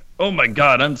like, oh my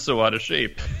God, I'm so out of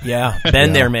shape. Yeah,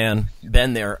 been there, man.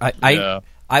 Been there.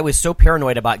 I was so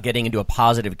paranoid about getting into a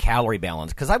positive calorie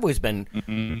balance because I've always been,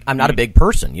 I'm not a big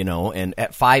person, and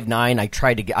at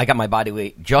 5'9", I got my body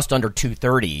weight just under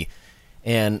 230.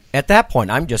 And at that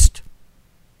point, I'm just,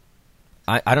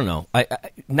 I don't know. I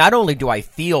not only do I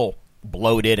feel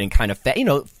bloated and kind of fat,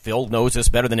 Phil knows this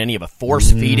better than any of us.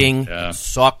 Force feeding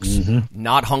sucks.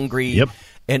 Not hungry. Yep.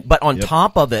 But on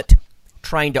top of it,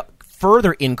 trying to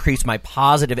further increase my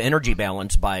positive energy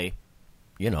balance by,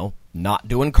 not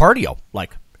doing cardio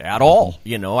like at all.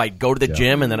 I'd go to the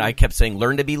gym and then I kept saying,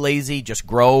 learn to be lazy, just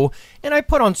grow. And I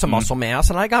put on some muscle mass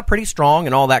and I got pretty strong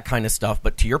and all that kind of stuff.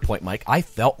 But to your point, Mike, I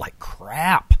felt like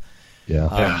crap.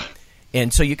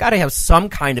 And so you got to have some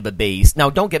kind of a base. Now,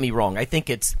 don't get me wrong. I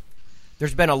think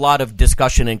there's been a lot of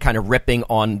discussion and kind of ripping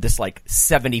on this like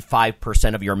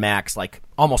 75% of your max, like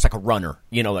almost like a runner,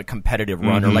 like competitive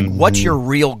runner. Like what's your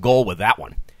real goal with that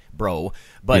one, bro?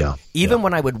 But even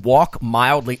when I would walk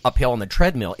mildly uphill on the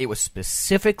treadmill, it was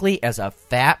specifically as a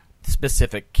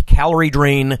fat-specific calorie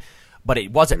drain, but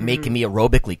it wasn't making me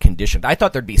aerobically conditioned. I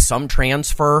thought there'd be some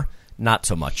transfer, not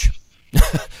so much.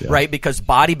 right? Because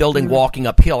bodybuilding, walking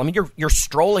uphill, I mean, you're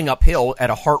strolling uphill at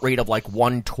a heart rate of like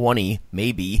 120,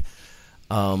 maybe.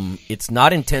 It's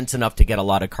not intense enough to get a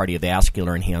lot of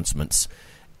cardiovascular enhancements.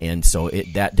 And so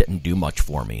that didn't do much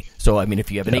for me. So, I mean,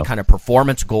 if you have any kind of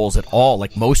performance goals at all,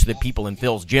 like most of the people in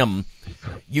Phil's gym,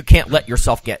 you can't let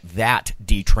yourself get that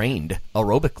detrained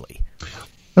aerobically.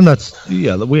 And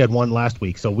we had one last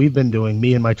week. So we've been doing,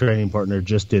 me and my training partner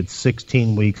just did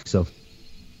 16 weeks of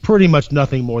pretty much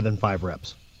nothing more than 5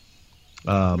 reps.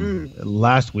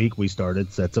 Last week we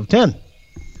started sets of 10.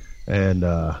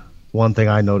 And one thing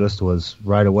I noticed was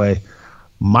right away,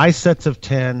 my sets of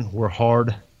 10 were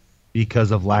hard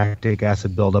because of lactic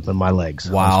acid buildup in my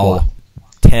legs. Wow.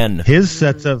 10. His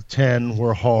sets of 10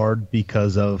 were hard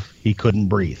because of he couldn't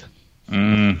breathe.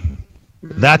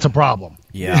 That's a problem.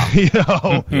 Yeah.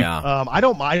 Yeah.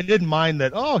 I didn't mind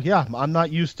that. Oh yeah, I'm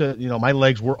not used to, my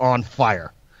legs were on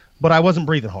fire, but I wasn't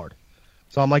breathing hard.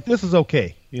 So I'm like, this is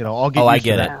okay. I'll get used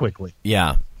to that quickly.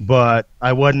 Yeah. But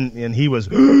I wasn't, and he was,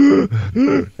 and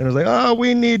I was like, oh,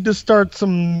 we need to start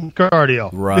some cardio.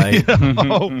 Right.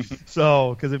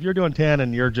 So, because if you're doing 10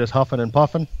 and you're just huffing and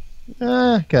puffing,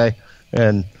 okay.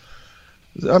 And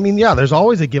I mean, there's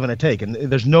always a give and a take, and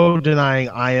there's no denying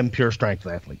I am pure strength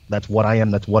athlete. That's what I am.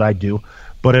 That's what I do.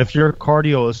 But if your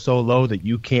cardio is so low that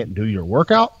you can't do your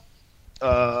workout,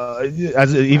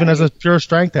 as a pure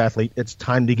strength athlete, it's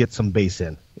time to get some base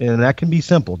in, and that can be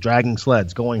simple: dragging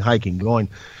sleds, going hiking,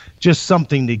 just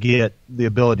something to get the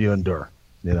ability to endure.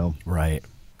 Right?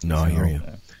 No, I hear you.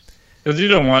 Because you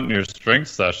don't want your strength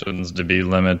sessions to be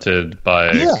limited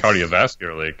by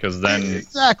cardiovascularly, because then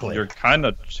you're kind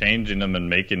of changing them and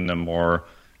making them more,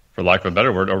 for lack of a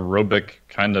better word, aerobic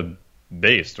kind of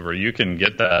based, where you can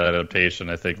get that adaptation,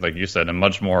 I think, like you said, in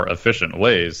much more efficient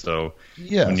ways. So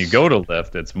when you go to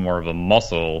lift, it's more of a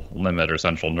muscle limit or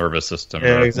central nervous system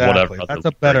or whatever. That's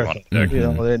a better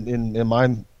thing. In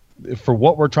mind, for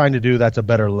what we're trying to do, that's a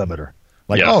better limiter.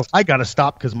 I got to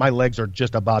stop because my legs are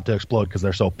just about to explode because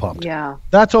they're so pumped. Yeah,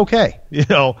 that's okay.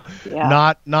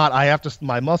 Not I have to.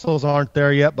 My muscles aren't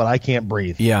there yet, but I can't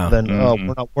breathe. Yeah, then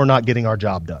we're not getting our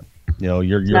job done.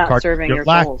 Your not serving your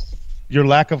goals. Your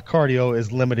lack of cardio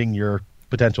is limiting your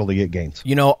potential to get gains.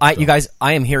 You guys,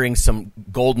 I am hearing some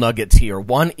gold nuggets here.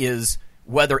 One is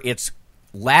whether it's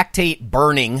lactate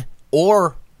burning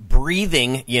or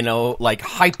breathing, like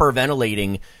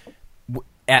hyperventilating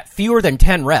at fewer than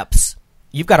 10 reps,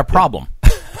 you've got a problem,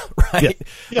 right?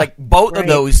 Yeah. Like both of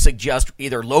those suggest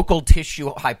either local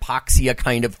tissue hypoxia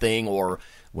kind of thing or,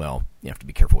 well, you have to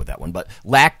be careful with that one, but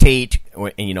lactate,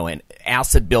 and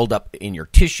acid buildup in your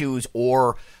tissues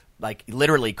or like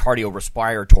literally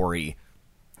cardiorespiratory.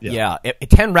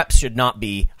 10 reps should not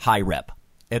be high rep.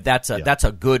 If that's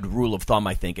a good rule of thumb,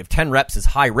 I think. If 10 reps is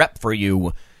high rep for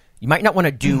you, you might not want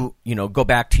to do, go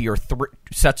back to your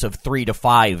sets of 3 to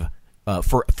 5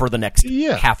 for the next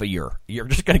half a year. You're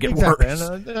just going to get worse.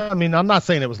 And, I mean, I'm not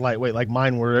saying it was lightweight. Like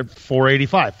mine were at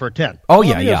 485 for a 10. Oh,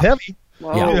 yeah. It's heavy.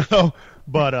 Wow.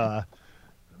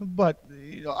 But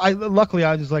luckily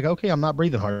I was like, okay, I'm not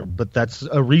breathing hard, but that's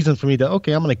a reason for me to,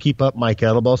 okay, I'm going to keep up my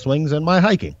kettlebell swings and my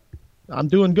hiking. I'm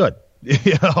doing good.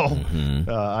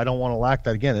 I don't want to lack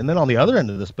that again. And then on the other end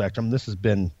of the spectrum, this has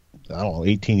been,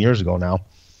 18 years ago now.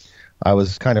 I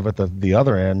was kind of at the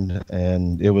other end,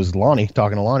 and it was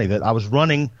talking to Lonnie, that I was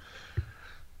running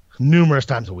numerous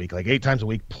times a week, like 8 times a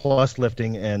week plus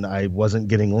lifting, and I wasn't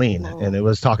getting lean. Oh. And it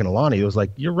was talking to Lonnie. It was like,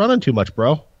 you're running too much,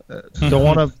 bro. Don't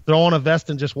want to throw on a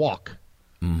vest and just walk.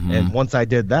 Mm-hmm. And once I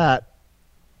did that,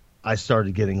 I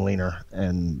started getting leaner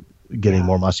and getting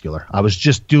more muscular. I was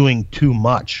just doing too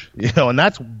much, and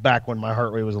that's back when my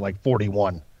heart rate was like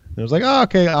 41. It was like, oh,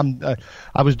 okay,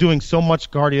 I was doing so much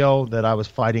cardio that I was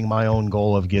fighting my own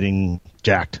goal of getting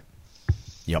jacked.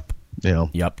 Yep.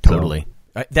 Yep, totally.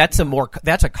 So. That's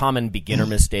a common beginner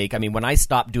mistake. I mean, when I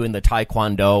stopped doing the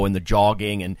taekwondo and the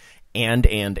jogging and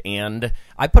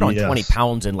I put on 20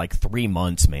 pounds in like 3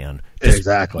 months, man.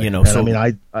 Exactly.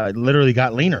 I literally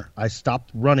got leaner. I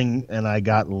stopped running and I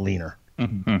got leaner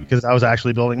because I was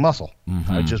actually building muscle.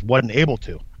 Mm-hmm. I just wasn't able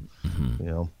to.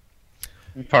 Mm-hmm.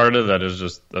 Part of that is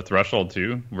just the threshold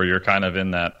too, where you're kind of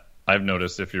in that. I've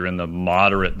noticed if you're in the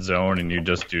moderate zone and you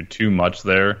just do too much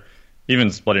there,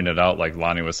 even splitting it out like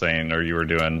Lonnie was saying, or you were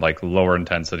doing like lower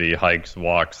intensity hikes,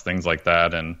 walks, things like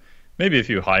that, and maybe a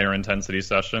few higher intensity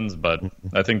sessions, but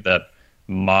I think that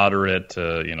moderate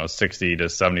to 60 to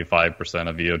 75%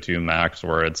 of VO2 max,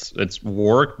 where it's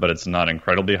work, but it's not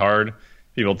incredibly hard.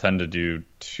 People tend to do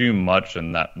too much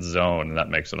in that zone, and that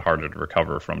makes it harder to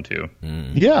recover from too.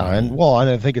 Yeah, and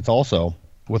I think it's also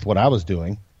with what I was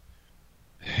doing.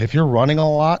 If you're running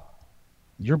a lot,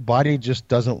 your body just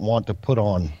doesn't want to put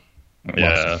on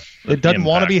Yeah. It doesn't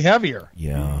want to be heavier.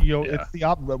 Yeah. It's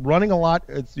the running a lot.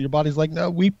 It's your body's like, no,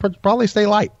 we probably stay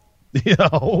light. We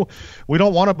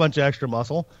don't want a bunch of extra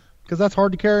muscle because that's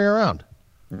hard to carry around.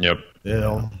 Yep.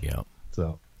 Yep.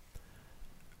 So,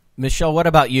 Michelle, what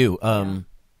about you? Done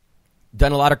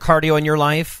a lot of cardio in your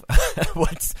life?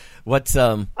 what's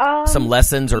some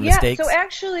lessons or mistakes? So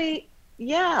actually,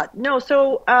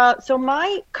 So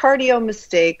my cardio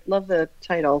mistake, love the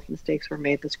title, Mistakes Were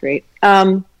Made, that's great,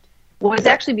 was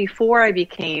actually before I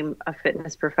became a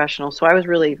fitness professional. So I was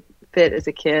really fit as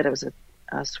a kid. I was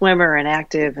a swimmer and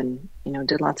active and,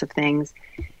 did lots of things.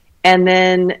 And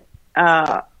then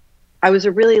I was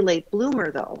a really late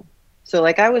bloomer, though. So,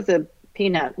 I was a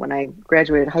peanut when I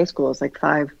graduated high school. I was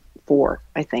 5'4",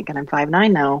 I think, and I'm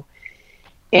 5'9" now.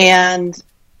 And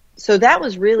so that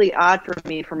was really odd for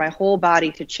me, for my whole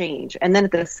body to change. And then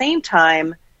at the same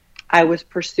time, I was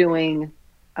pursuing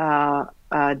a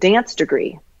dance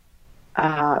degree.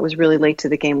 I was really late to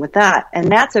the game with that.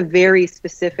 And that's a very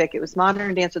specific, it was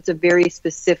modern dance, so it's a very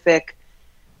specific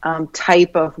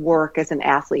type of work as an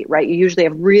athlete, right? You usually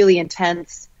have really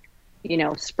intense,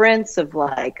 sprints of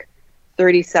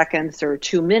 30 seconds or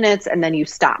 2 minutes, and then you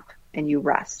stop and you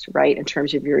rest, right, in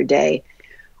terms of your day.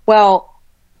 Well,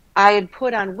 I had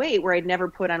put on weight where I'd never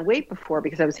put on weight before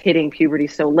because I was hitting puberty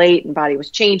so late and body was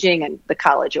changing and the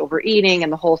college overeating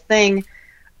and the whole thing,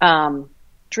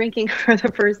 drinking for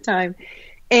the first time.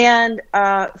 And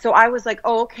so I was like,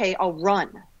 oh, okay, I'll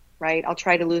run, right? I'll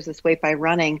try to lose this weight by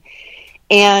running.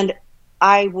 And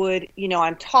I would,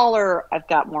 I'm taller, I've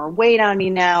got more weight on me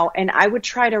now, and I would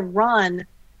try to run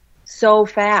so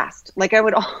fast. I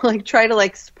would try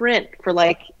to sprint for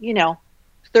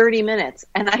 30 minutes,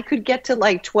 and I could get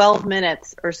to 12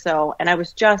 minutes or so, and I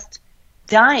was just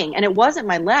dying. And it wasn't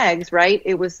my legs, right?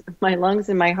 It was my lungs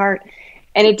and my heart,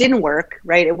 and it didn't work,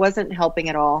 right? It wasn't helping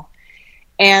at all.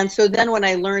 And so then when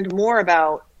I learned more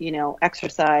about,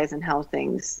 exercise and how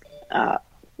things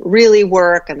really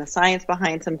work and the science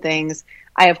behind some things,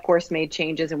 I, of course, made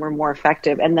changes and were more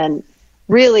effective. And then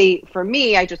really, for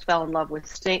me, I just fell in love with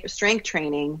strength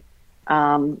training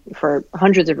for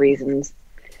hundreds of reasons.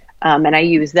 And I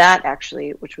used that,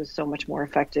 actually, which was so much more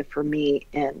effective for me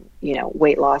in,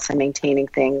 weight loss and maintaining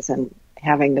things and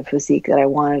having the physique that I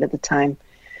wanted at the time.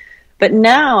 But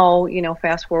now,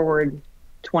 fast forward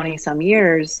 20-some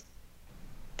years,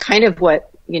 kind of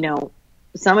what,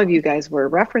 some of you guys were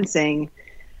referencing,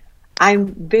 I'm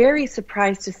very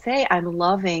surprised to say I'm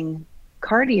loving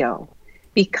cardio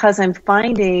because I'm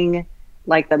finding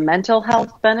the mental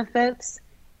health benefits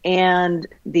and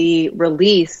the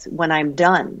release when I'm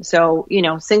done. So,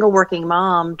 single working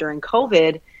mom during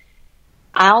COVID,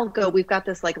 we've got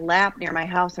this lap near my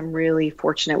house. I'm really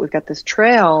fortunate. We've got this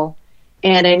trail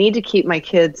and I need to keep my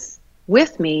kids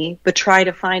with me, but try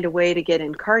to find a way to get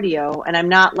in cardio. And I'm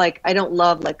not I don't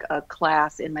love a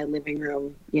class in my living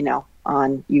room,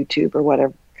 on YouTube or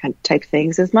whatever kind of type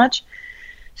things as much.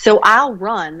 So I'll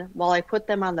run while I put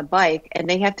them on the bike and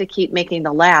they have to keep making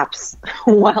the laps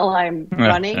while I'm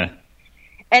running.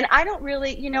 And I don't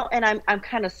really, and I'm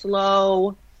kind of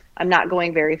slow. I'm not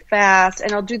going very fast.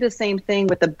 And I'll do the same thing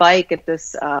with the bike at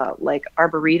this,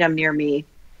 arboretum near me,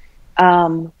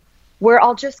 where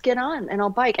I'll just get on and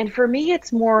I'll bike. And for me,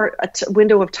 it's more a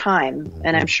window of time.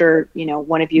 And I'm sure,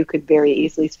 one of you could very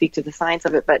easily speak to the science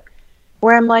of it, but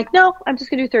where I'm no, I'm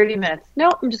just going to do 30 minutes. No,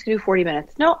 I'm just going to do 40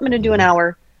 minutes. No, I'm going to do an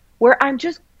hour. Where I'm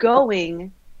just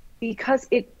going because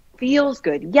it feels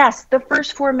good. Yes, the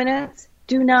first 4 minutes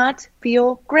do not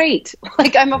feel great.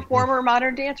 I'm a former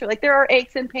modern dancer. There are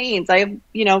aches and pains. I have,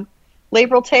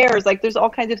 labral tears. There's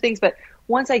all kinds of things. But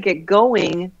once I get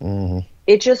going,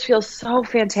 it just feels so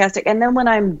fantastic. And then when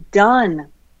I'm done,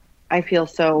 I feel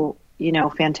so,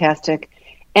 fantastic.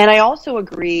 And I also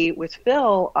agree with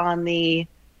Phil on the,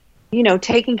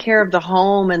 taking care of the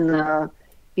home and the,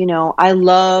 I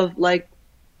love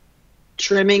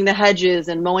trimming the hedges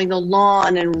and mowing the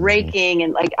lawn and raking.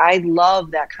 And I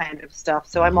love that kind of stuff.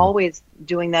 So I'm always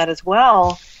doing that as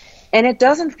well. And it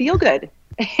doesn't feel good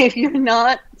if you're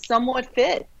not somewhat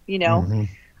fit,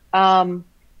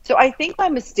 So I think my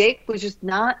mistake was just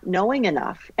not knowing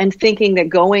enough and thinking that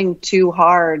going too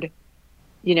hard,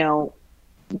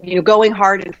 going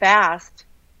hard and fast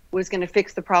was going to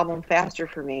fix the problem faster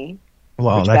for me.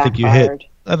 Well, and I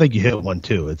think you hit one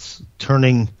too. It's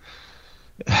turning,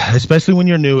 especially when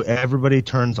you're new, everybody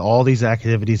turns all these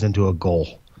activities into a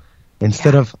goal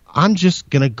instead of I'm just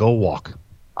going to go walk.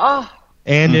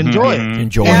 And enjoy it.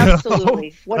 Enjoy it.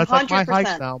 Absolutely. 100%. That's my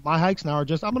hikes now. My hikes now are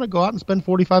just I'm going to go out and spend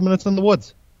 45 minutes in the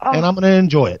woods. And I'm going to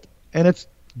enjoy it. And it's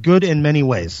good in many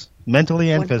ways,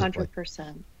 mentally and physically.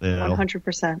 100%.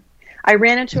 100%. I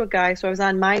ran into a guy. So I was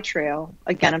on my trail.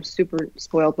 Again, I'm super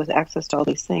spoiled with access to all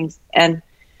these things. And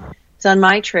it's on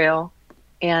my trail.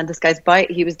 And this guy's bike,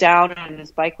 he was down and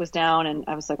his bike was down. And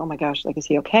I was like, oh my gosh, like, is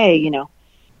he okay? You know,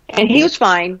 and he was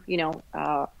fine, you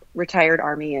know, retired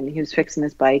Army, and he was fixing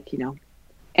his bike, you know,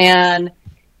 and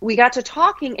we got to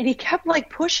talking, and he kept like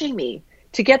pushing me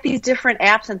to get these different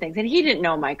apps and things. And he didn't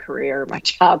know my career, my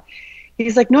job.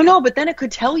 He's like, no, but then it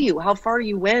could tell you how far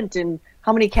you went and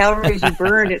how many calories you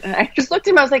burned. And I just looked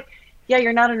at him. I was like, yeah,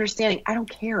 you're not understanding. I don't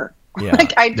care. Yeah.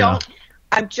 Like, I don't,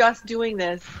 I'm just doing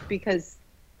this because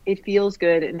it feels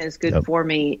good and is good for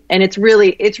me. And it's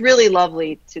really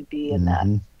lovely to be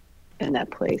in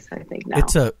that place, I think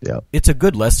now. It's a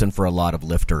good lesson for a lot of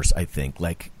lifters, I think.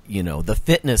 Like, you know, the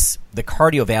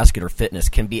cardiovascular fitness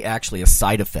can be actually a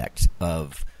side effect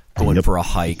of going for a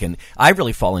hike. And I've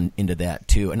really fallen into that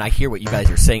too. And I hear what you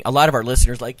guys are saying. A lot of our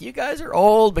listeners like, you guys are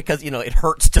old because, you know, it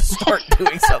hurts to start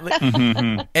doing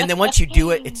something. And then once you do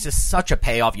it, it's just such a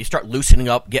payoff. You start loosening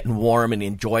up, getting warm and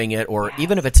enjoying it. Or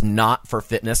even if it's not for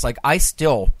fitness, like I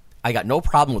got no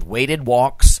problem with weighted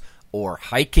walks or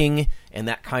hiking and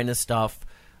that kind of stuff.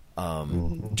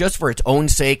 Just for its own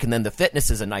sake. And then the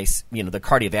fitness is a nice, you know, the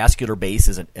cardiovascular base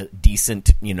is a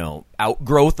decent, you know,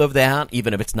 outgrowth of that,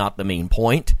 even if it's not the main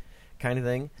point kind of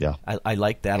thing. Yeah. I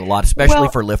like that a lot, especially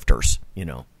for lifters, you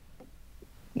know.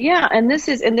 Yeah. And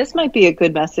this might be a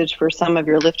good message for some of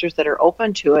your lifters that are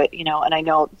open to it, you know, and I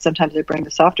know sometimes they bring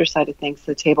the softer side of things to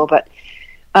the table, but,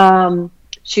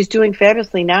 she's doing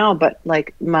fabulously now, but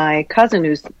like my cousin,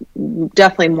 who's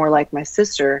definitely more like my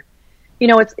sister, you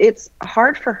know, it's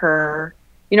hard for her.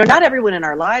 You know, not everyone in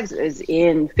our lives is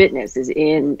in fitness, is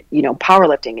in, you know,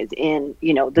 powerlifting, is in,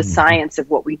 you know, the science of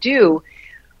what we do.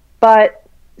 But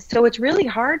so it's really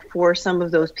hard for some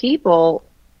of those people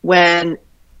when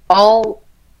all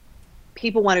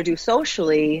people want to do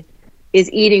socially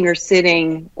is eating or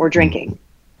sitting or drinking.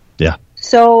 Yeah.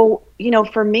 So, you know,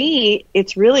 for me,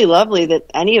 it's really lovely that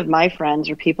any of my friends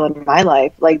or people in my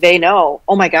life, like, they know,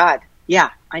 oh my God,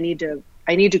 yeah, I need to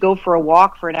go for a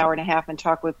walk for an hour and a half and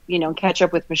talk with, you know, catch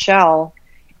up with Michelle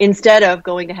instead of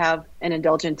going to have an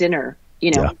indulgent dinner,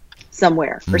 you know,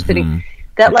 somewhere or sitting.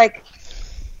 That, like,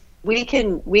 we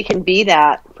can be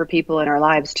that for people in our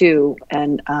lives too,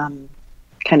 and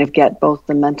kind of get both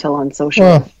the mental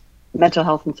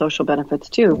health and social benefits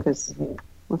too, because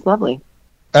it's lovely.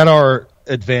 At our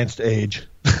advanced age,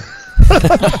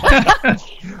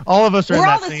 all of us are. We're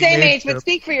all the same age, but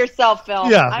speak for yourself,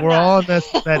 Phil. Yeah, we're all in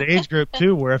that age group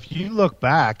too. Where if you look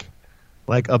back,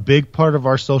 like a big part of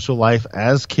our social life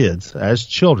as kids, as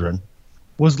children,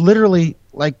 was literally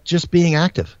like just being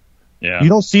active. Yeah, you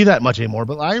don't see that much anymore.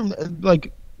 But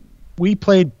we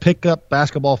played pickup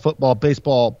basketball, football,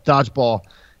 baseball, dodgeball,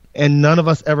 and none of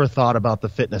us ever thought about the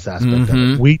fitness aspect of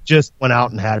it. We just went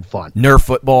out and had fun. Nerf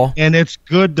football. And it's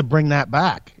good to bring that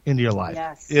back into your life.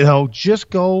 Yes. You know, just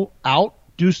go out,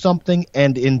 do something,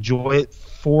 and enjoy it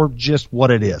for just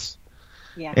what it is.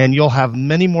 Yeah. And you'll have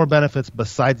many more benefits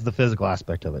besides the physical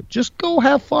aspect of it. Just go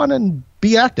have fun and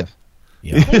be active.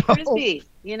 Yeah. Frisbee,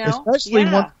 you know? Especially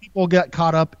once people get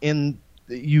caught up in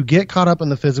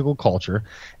the physical culture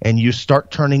and you start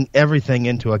turning everything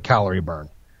into a calorie burn.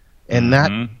 And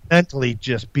that mentally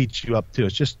just beats you up too.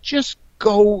 It's just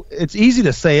go. It's easy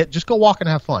to say it. Just go walk and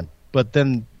have fun. But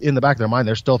then in the back of their mind,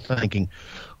 they're still thinking,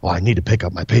 "Oh, I need to pick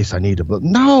up my pace. I need to." But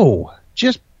no,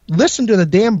 just listen to the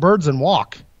damn birds and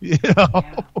walk. You know?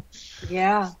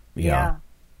 Yeah.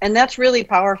 And that's really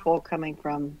powerful coming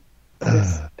from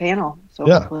this panel. So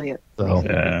hopefully it.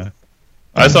 Yeah,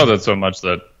 I saw that so much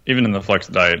that even in the Flex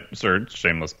Diet search,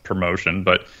 shameless promotion,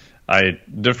 but I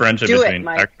differentiate between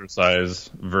exercise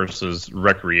versus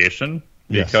recreation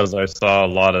because I saw a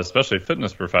lot of, especially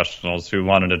fitness professionals, who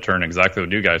wanted to turn exactly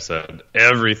what you guys said,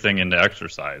 everything into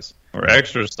exercise. Or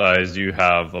exercise, you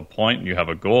have a point, you have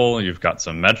a goal, you've got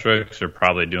some metrics, you're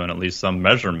probably doing at least some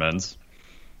measurements.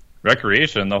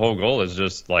 Recreation, the whole goal is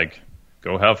just like,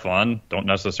 go have fun, don't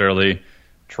necessarily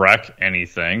track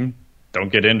anything,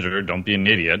 don't get injured, don't be an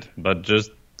idiot, but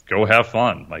just go have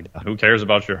fun. Like, who cares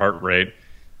about your heart rate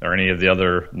or any of the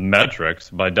other metrics?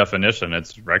 By definition,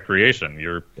 it's recreation.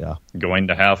 You're going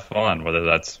to have fun, whether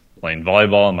that's playing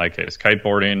volleyball, in my case,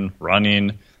 kiteboarding,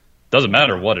 running. Doesn't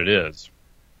matter what it is.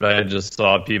 But I just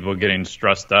saw people getting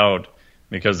stressed out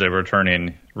because they were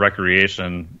turning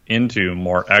recreation into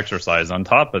more exercise on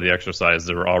top of the exercise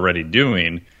they were already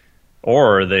doing,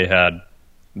 or they had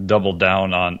doubled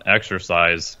down on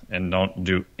exercise and don't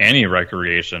do any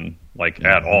recreation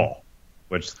at all,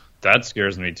 which that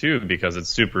scares me too, because it's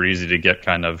super easy to get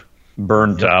kind of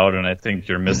burnt out, and I think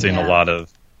you're missing a lot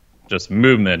of just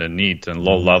movement and neat and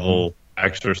low level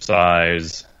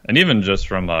exercise and even just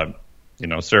from a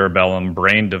cerebellum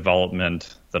brain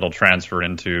development that'll transfer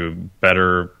into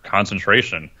better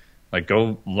concentration. Like,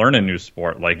 go learn a new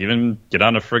sport. Like, even get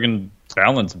on a friggin'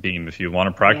 balance beam if you want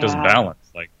to practice balance.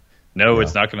 Like,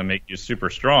 it's not going to make you super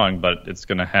strong, but it's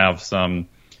going to have some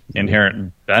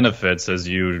inherent benefits as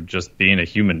you just being a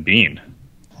human being.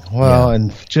 Well,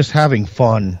 and just having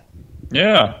fun.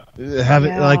 Yeah.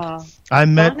 I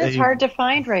met. Fun is hard to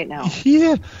find right now.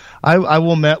 Yeah, I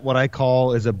will met what I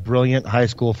call is a brilliant high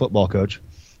school football coach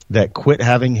that quit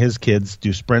having his kids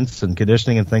do sprints and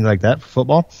conditioning and things like that for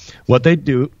football. What they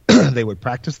do, they would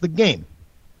practice the game,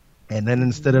 and then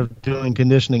instead of doing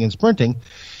conditioning and sprinting,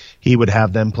 he would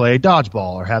have them play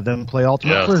dodgeball or have them play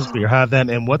ultimate frisbee or have them.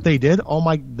 And what they did,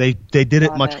 they did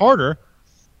it much harder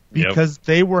because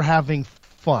they were having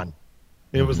fun.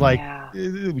 It was like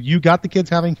you got the kids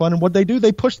having fun, and what they do,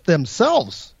 they push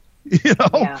themselves.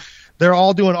 They're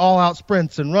all doing all-out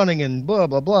sprints and running and blah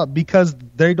blah blah because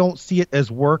they don't see it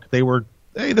as work. They were,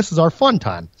 hey, this is our fun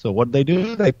time. So what did they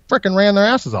do? They frickin' ran their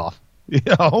asses off,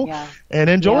 and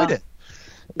enjoyed it.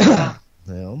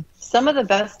 Some of the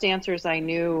best dancers I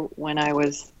knew when I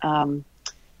was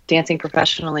dancing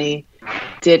professionally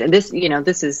did, and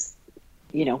this is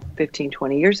 15,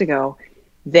 20 years ago.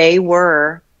 They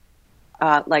were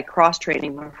like cross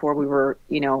training before we were,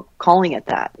 calling it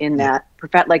that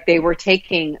like they were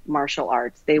taking martial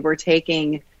arts, they were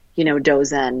taking,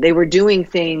 Dozen, they were doing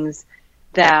things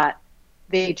that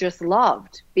they just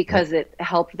loved because it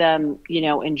helped them,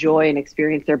 enjoy and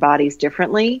experience their bodies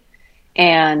differently.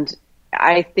 And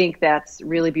I think that's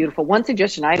really beautiful. One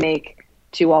suggestion I make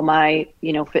to all my,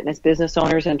 fitness business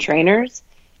owners and trainers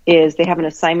is they have an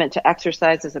assignment to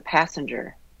exercise as a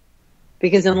passenger.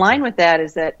 Because in line with that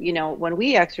is that, when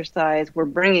we exercise, we're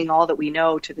bringing all that we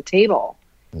know to the table.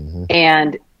 Mm-hmm.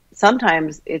 And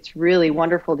sometimes it's really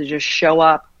wonderful to just show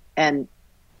up and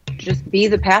just be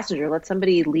the passenger. Let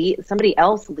somebody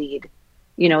else lead,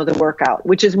 the workout,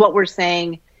 which is what we're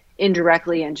saying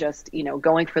indirectly and just,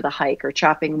 going for the hike or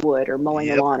chopping wood or mowing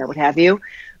the lawn or what have you.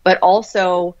 But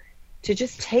also to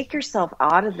just take yourself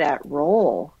out of that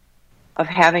role of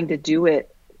having to do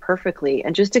it perfectly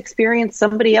and just experience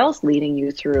somebody else leading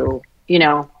you through,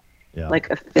 like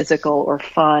a physical or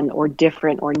fun or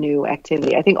different or new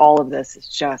activity. I think all of this is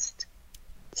just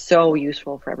so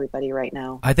useful for everybody right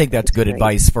now. I think that's good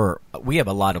advice we have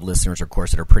a lot of listeners, of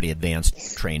course, that are pretty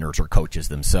advanced trainers or coaches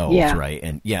themselves, right?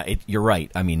 And you're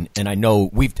right. I mean, and I know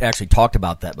we've actually talked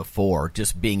about that before,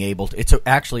 just being able to, it's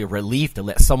actually a relief to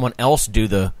let someone else do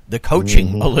the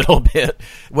coaching a little bit,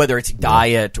 whether it's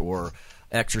diet or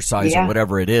exercise or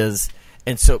whatever it is.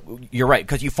 And so you're right,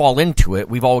 because you fall into it.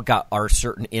 We've all got our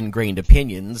certain ingrained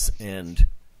opinions, and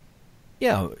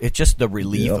it's just the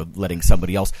relief of letting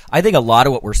somebody else. I think a lot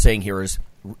of what we're saying here is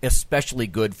especially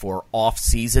good for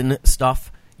off-season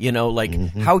stuff,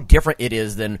 how different it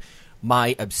is than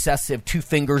my obsessive 2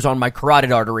 fingers on my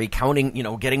carotid artery counting,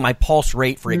 getting my pulse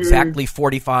rate for exactly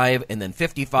 45 and then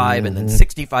 55 and then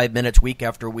 65 minutes week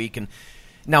after week. And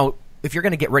now, if you're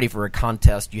going to get ready for a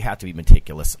contest, you have to be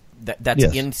meticulous. That's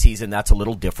in season. That's a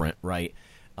little different, right?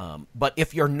 But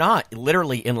if you're not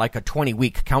literally in like a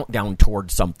 20-week countdown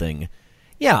towards something,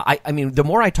 I mean, the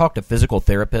more I talk to physical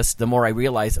therapists, the more I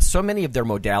realize so many of their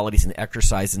modalities and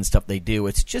exercise and stuff they do,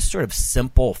 it's just sort of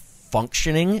simple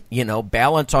functioning,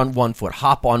 balance on one foot,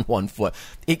 hop on one foot.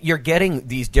 You're getting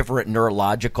these different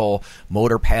neurological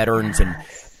motor patterns and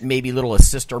maybe little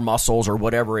assister muscles or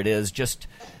whatever it is, just,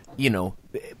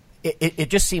 It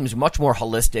just seems much more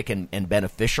holistic and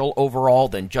beneficial overall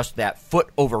than just that foot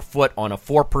over foot on a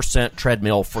 4%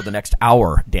 treadmill for the next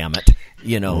hour, damn it.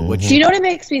 Which, do you know what it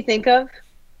makes me think of?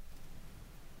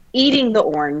 Eating the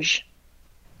orange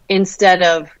instead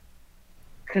of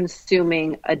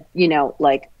consuming a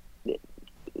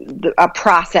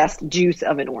processed juice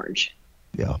of an orange.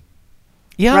 Yeah.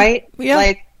 Right? Yeah.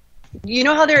 Like,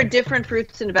 how there are different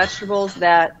fruits and vegetables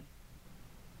that,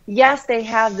 yes, they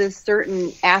have this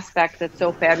certain aspect that's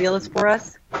so fabulous for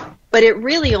us, but it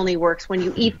really only works when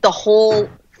you eat the whole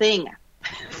thing.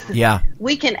 Yeah.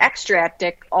 We can extract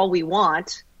it all we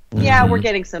want. Yeah, we're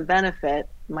getting some benefit.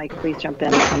 Mike, please jump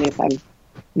in and tell me if I'm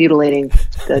mutilating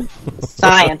the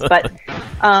science. But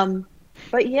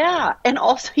yeah. And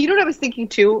also, you know what I was thinking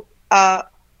too,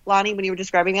 Lonnie, when you were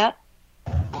describing that?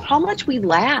 How much we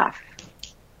laugh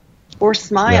or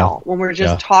smile when we're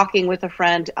just talking with a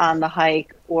friend on the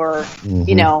hike, or,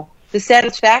 the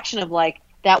satisfaction of like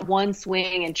that one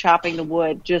swing and chopping the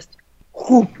wood, just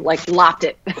whoop, like lopped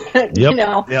it,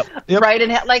 right?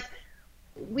 And like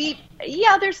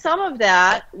there's some of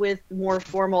that with more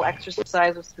formal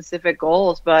exercise with specific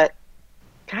goals, but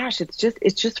gosh, it's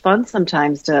just fun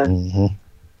sometimes to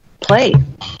play.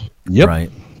 Yep.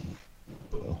 Right.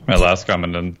 My last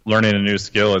comment on learning a new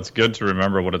skill, it's good to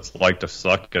remember what it's like to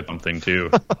suck at something too.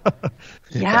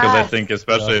 Because I think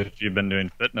especially if you've been doing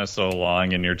fitness so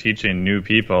long and you're teaching new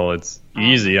people, it's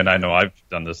easy, and I know I've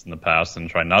done this in the past and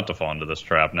try not to fall into this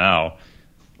trap now.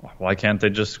 Why can't they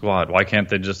just squat? Why can't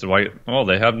they just... Well,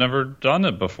 they have never done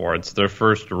it before. It's their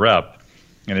first rep.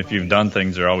 And if you've done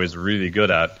things you're always really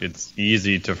good at, it's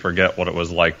easy to forget what it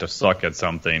was like to suck at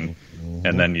something.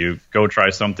 And then you go try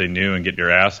something new and get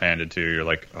your ass handed to you. You're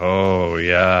like, oh,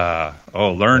 yeah.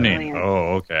 Oh, learning.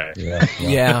 Oh, okay.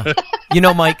 Yeah. You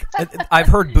know, Mike, I've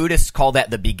heard Buddhists call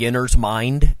that the beginner's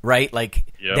mind, right? Like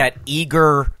that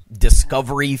eager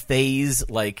discovery phase.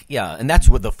 Like, yeah. And that's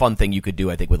what the fun thing you could do,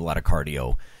 I think, with a lot of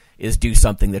cardio is do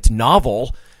something that's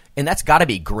novel. And that's got to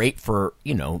be great for,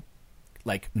 you know,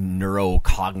 like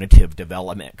neurocognitive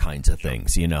development kinds of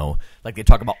things, you know, like they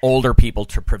talk about older people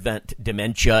to prevent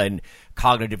dementia and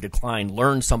cognitive decline,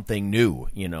 learn something new,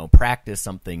 you know, practice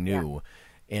something new.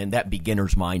 And that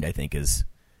beginner's mind, I think, is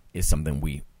something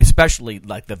we, especially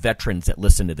like the veterans that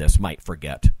listen to this, might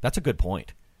forget. That's a good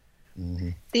point. Mm-hmm.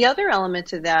 The other element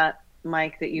to that,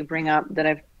 Mike, that you bring up that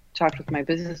I've talked with my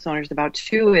business owners about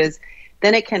too, is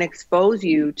then it can expose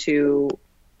you to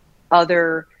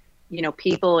other, you know,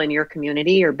 people in your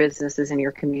community or businesses in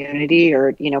your community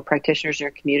or, you know, practitioners in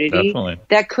your community. Definitely.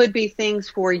 That could be things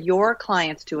for your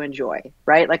clients to enjoy,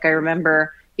 right? Like I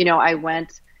remember, you know, I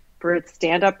went for a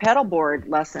stand-up paddleboard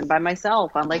lesson by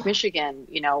myself on Lake Michigan,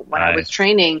 you know, when I was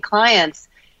training clients.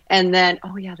 And then,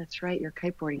 oh yeah, that's right, you're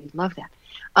kiteboarding. You'd love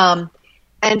that.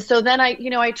 And so then I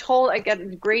got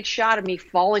a great shot of me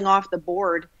falling off the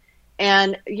board.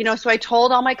 And, you know, so I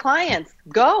told all my clients,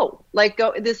 go.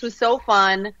 This was so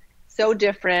fun. So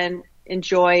different,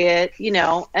 enjoy it, you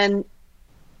know, and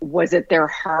was it their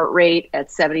heart rate at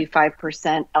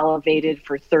 75% elevated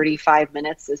for 35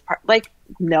 minutes?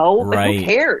 No, but who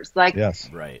cares? Like, yes,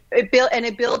 right. It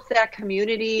builds that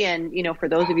community. And, you know, for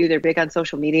those of you that are big on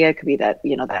social media, it could be that,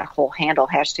 you know, that whole handle,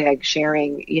 hashtag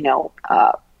sharing, you know,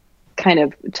 kind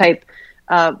of type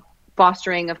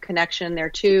fostering of connection there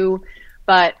too.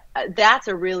 But that's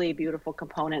a really beautiful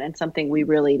component and something we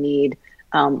really need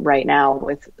right now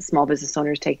with small business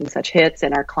owners taking such hits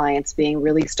and our clients being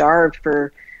really starved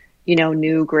for, you know,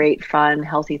 new, great, fun,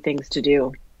 healthy things to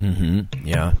do. Mm-hmm.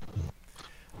 Yeah.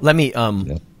 Let me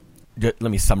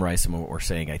summarize some of what we're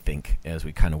saying, I think, as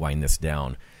we kind of wind this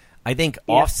down. I think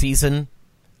off season,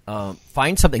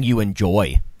 find something you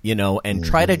enjoy, you know, and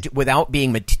try to, without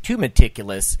being too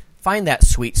meticulous, find that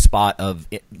sweet spot of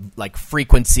like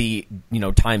frequency, you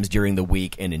know, times during the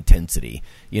week and intensity.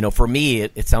 You know, for me,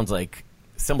 it sounds like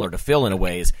similar to Phil in a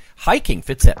way, is hiking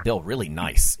fits that bill really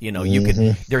nice. You know, you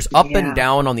can, there's up and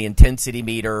down on the intensity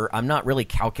meter. I'm not really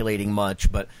calculating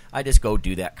much, but I just go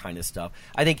do that kind of stuff.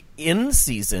 I think in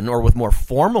season or with more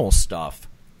formal stuff,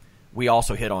 we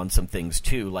also hit on some things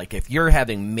too. Like if you're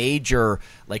having major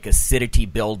like acidity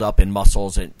buildup in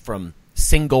muscles and from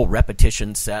single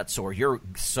repetition sets, or you're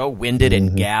so winded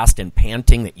and gassed and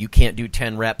panting that you can't do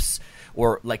 10 reps,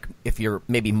 or like if you're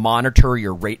maybe monitor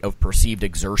your rate of perceived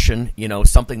exertion, you know,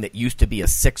 something that used to be a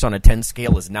 6 on a 10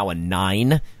 scale is now a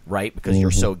 9, right? Because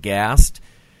you're so gassed.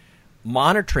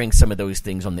 Monitoring some of those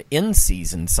things on the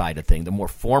in-season side of thing, the more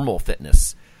formal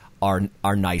fitness, are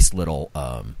nice little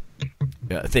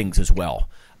things as well.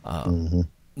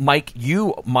 Mike,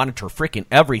 you monitor freaking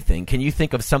everything. Can you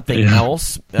think of something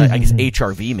else? I guess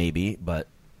HRV maybe, but...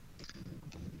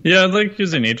 Yeah, I like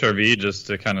using HRV just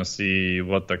to kind of see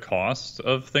what the cost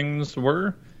of things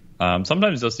were.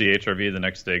 Sometimes you'll see HRV the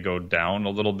next day go down a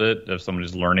little bit if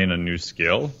somebody's learning a new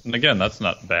skill. And again, that's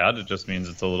not bad. It just means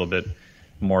it's a little bit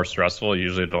more stressful.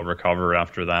 Usually don't recover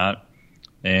after that.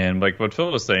 And like what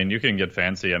Phil was saying, you can get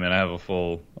fancy. I mean, I have a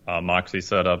full Moxy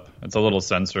setup. It's a little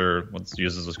sensor. What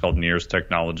uses is called NIRS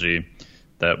technology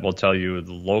that will tell you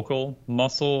the local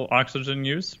muscle oxygen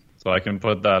use. So I can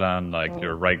put that on like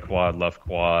your right quad,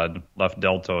 left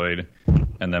deltoid,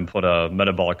 and then put a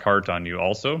metabolic cart on you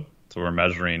also. So we're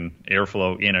measuring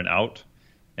airflow in and out,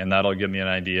 and that'll give me an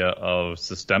idea of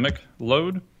systemic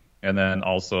load and then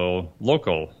also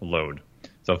local load.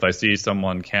 So if I see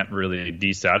someone can't really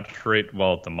desaturate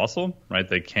well at the muscle, right,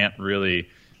 they can't really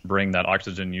bring that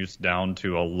oxygen use down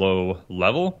to a low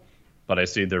level, but I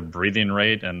see their breathing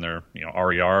rate and their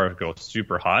RER go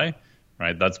super high,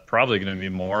 right, that's probably going to be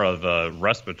more of a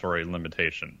respiratory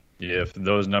limitation. If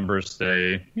those numbers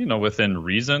stay, within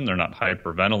reason, they're not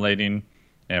hyperventilating,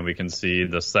 and we can see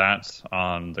the sats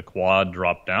on the quad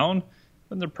drop down,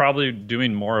 then they're probably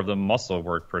doing more of the muscle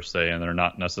work per se, and they're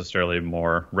not necessarily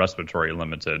more respiratory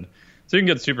limited. So you can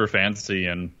get super fancy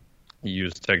and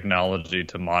use technology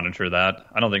to monitor that.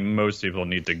 I don't think most people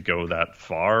need to go that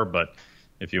far, but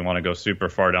if you want to go super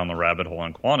far down the rabbit hole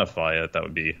and quantify it, that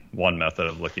would be one method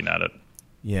of looking at it.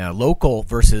 Yeah, local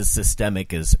versus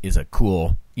systemic is a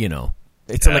cool,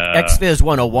 it's like XFIS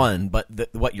 101, but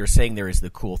what you're saying there is the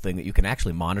cool thing that you can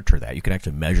actually monitor that. You can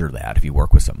actually measure that if you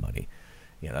work with somebody.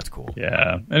 Yeah, that's cool.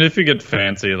 Yeah, and if you get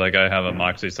fancy, like I have a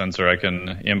Moxie sensor I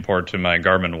can import to my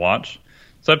Garmin watch.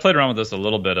 So I played around with this a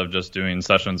little bit of just doing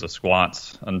sessions of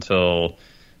squats until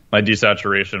my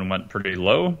desaturation went pretty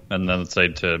low, and then let's say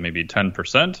to maybe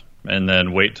 10%, and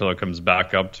then wait till it comes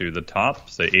back up to the top,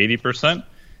 say 80%.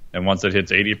 And once it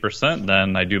hits 80%,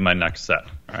 then I do my next set.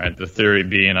 All right. The theory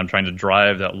being I'm trying to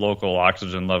drive that local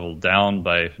oxygen level down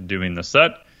by doing the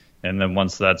set. And then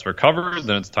once that's recovered,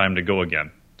 then it's time to go again.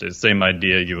 The same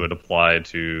idea you would apply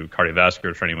to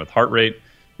cardiovascular training with heart rate.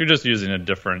 You're just using a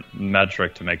different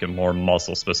metric to make it more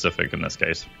muscle specific in this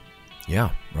case. Yeah,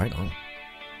 right on.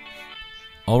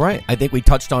 All right. I think we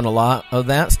touched on a lot of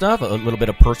that stuff, a little bit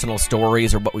of personal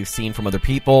stories or what we've seen from other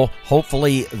people.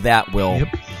 Hopefully that will,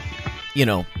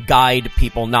 guide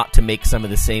people not to make some of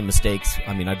the same mistakes.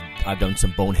 I mean, I've done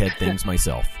some bonehead things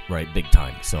myself, right? Big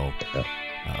time. So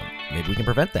maybe we can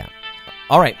prevent that.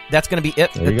 All right. That's going to be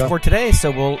it for today.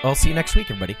 So I'll see you next week,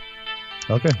 everybody.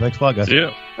 Okay. Thanks a lot, guys. See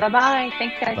you. Bye-bye.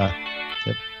 Thanks, guys. Bye.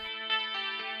 Yep.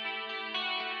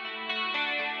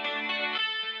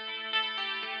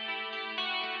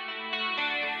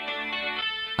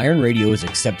 Iron Radio is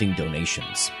accepting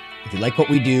donations. If you like what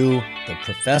we do, the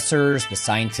professors, the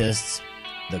scientists,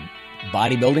 the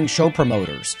bodybuilding show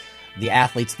promoters, the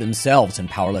athletes themselves in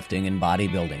powerlifting and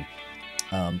bodybuilding,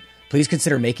 please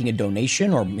consider making a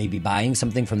donation or maybe buying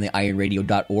something from the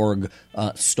ironradio.org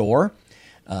store.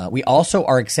 We also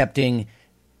are accepting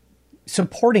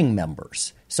supporting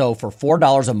members. So for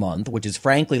 $4 a month, which is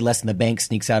frankly less than the bank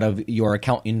sneaks out of your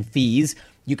account in fees,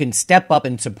 you can step up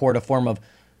and support a form of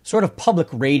sort of public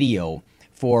radio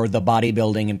for the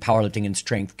bodybuilding and powerlifting and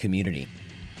strength community.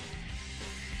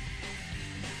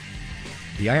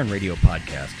 The Iron Radio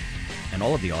podcast and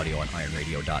all of the audio on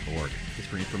ironradio.org is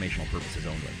for informational purposes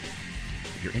only.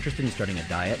 If you're interested in starting a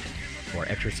diet or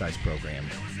exercise program,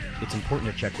 it's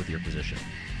important to check with your physician.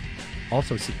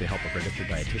 Also seek the help of registered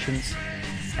dietitians,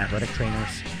 athletic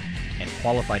trainers, and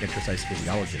qualified exercise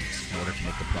physiologists in order to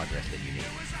make the progress that you need.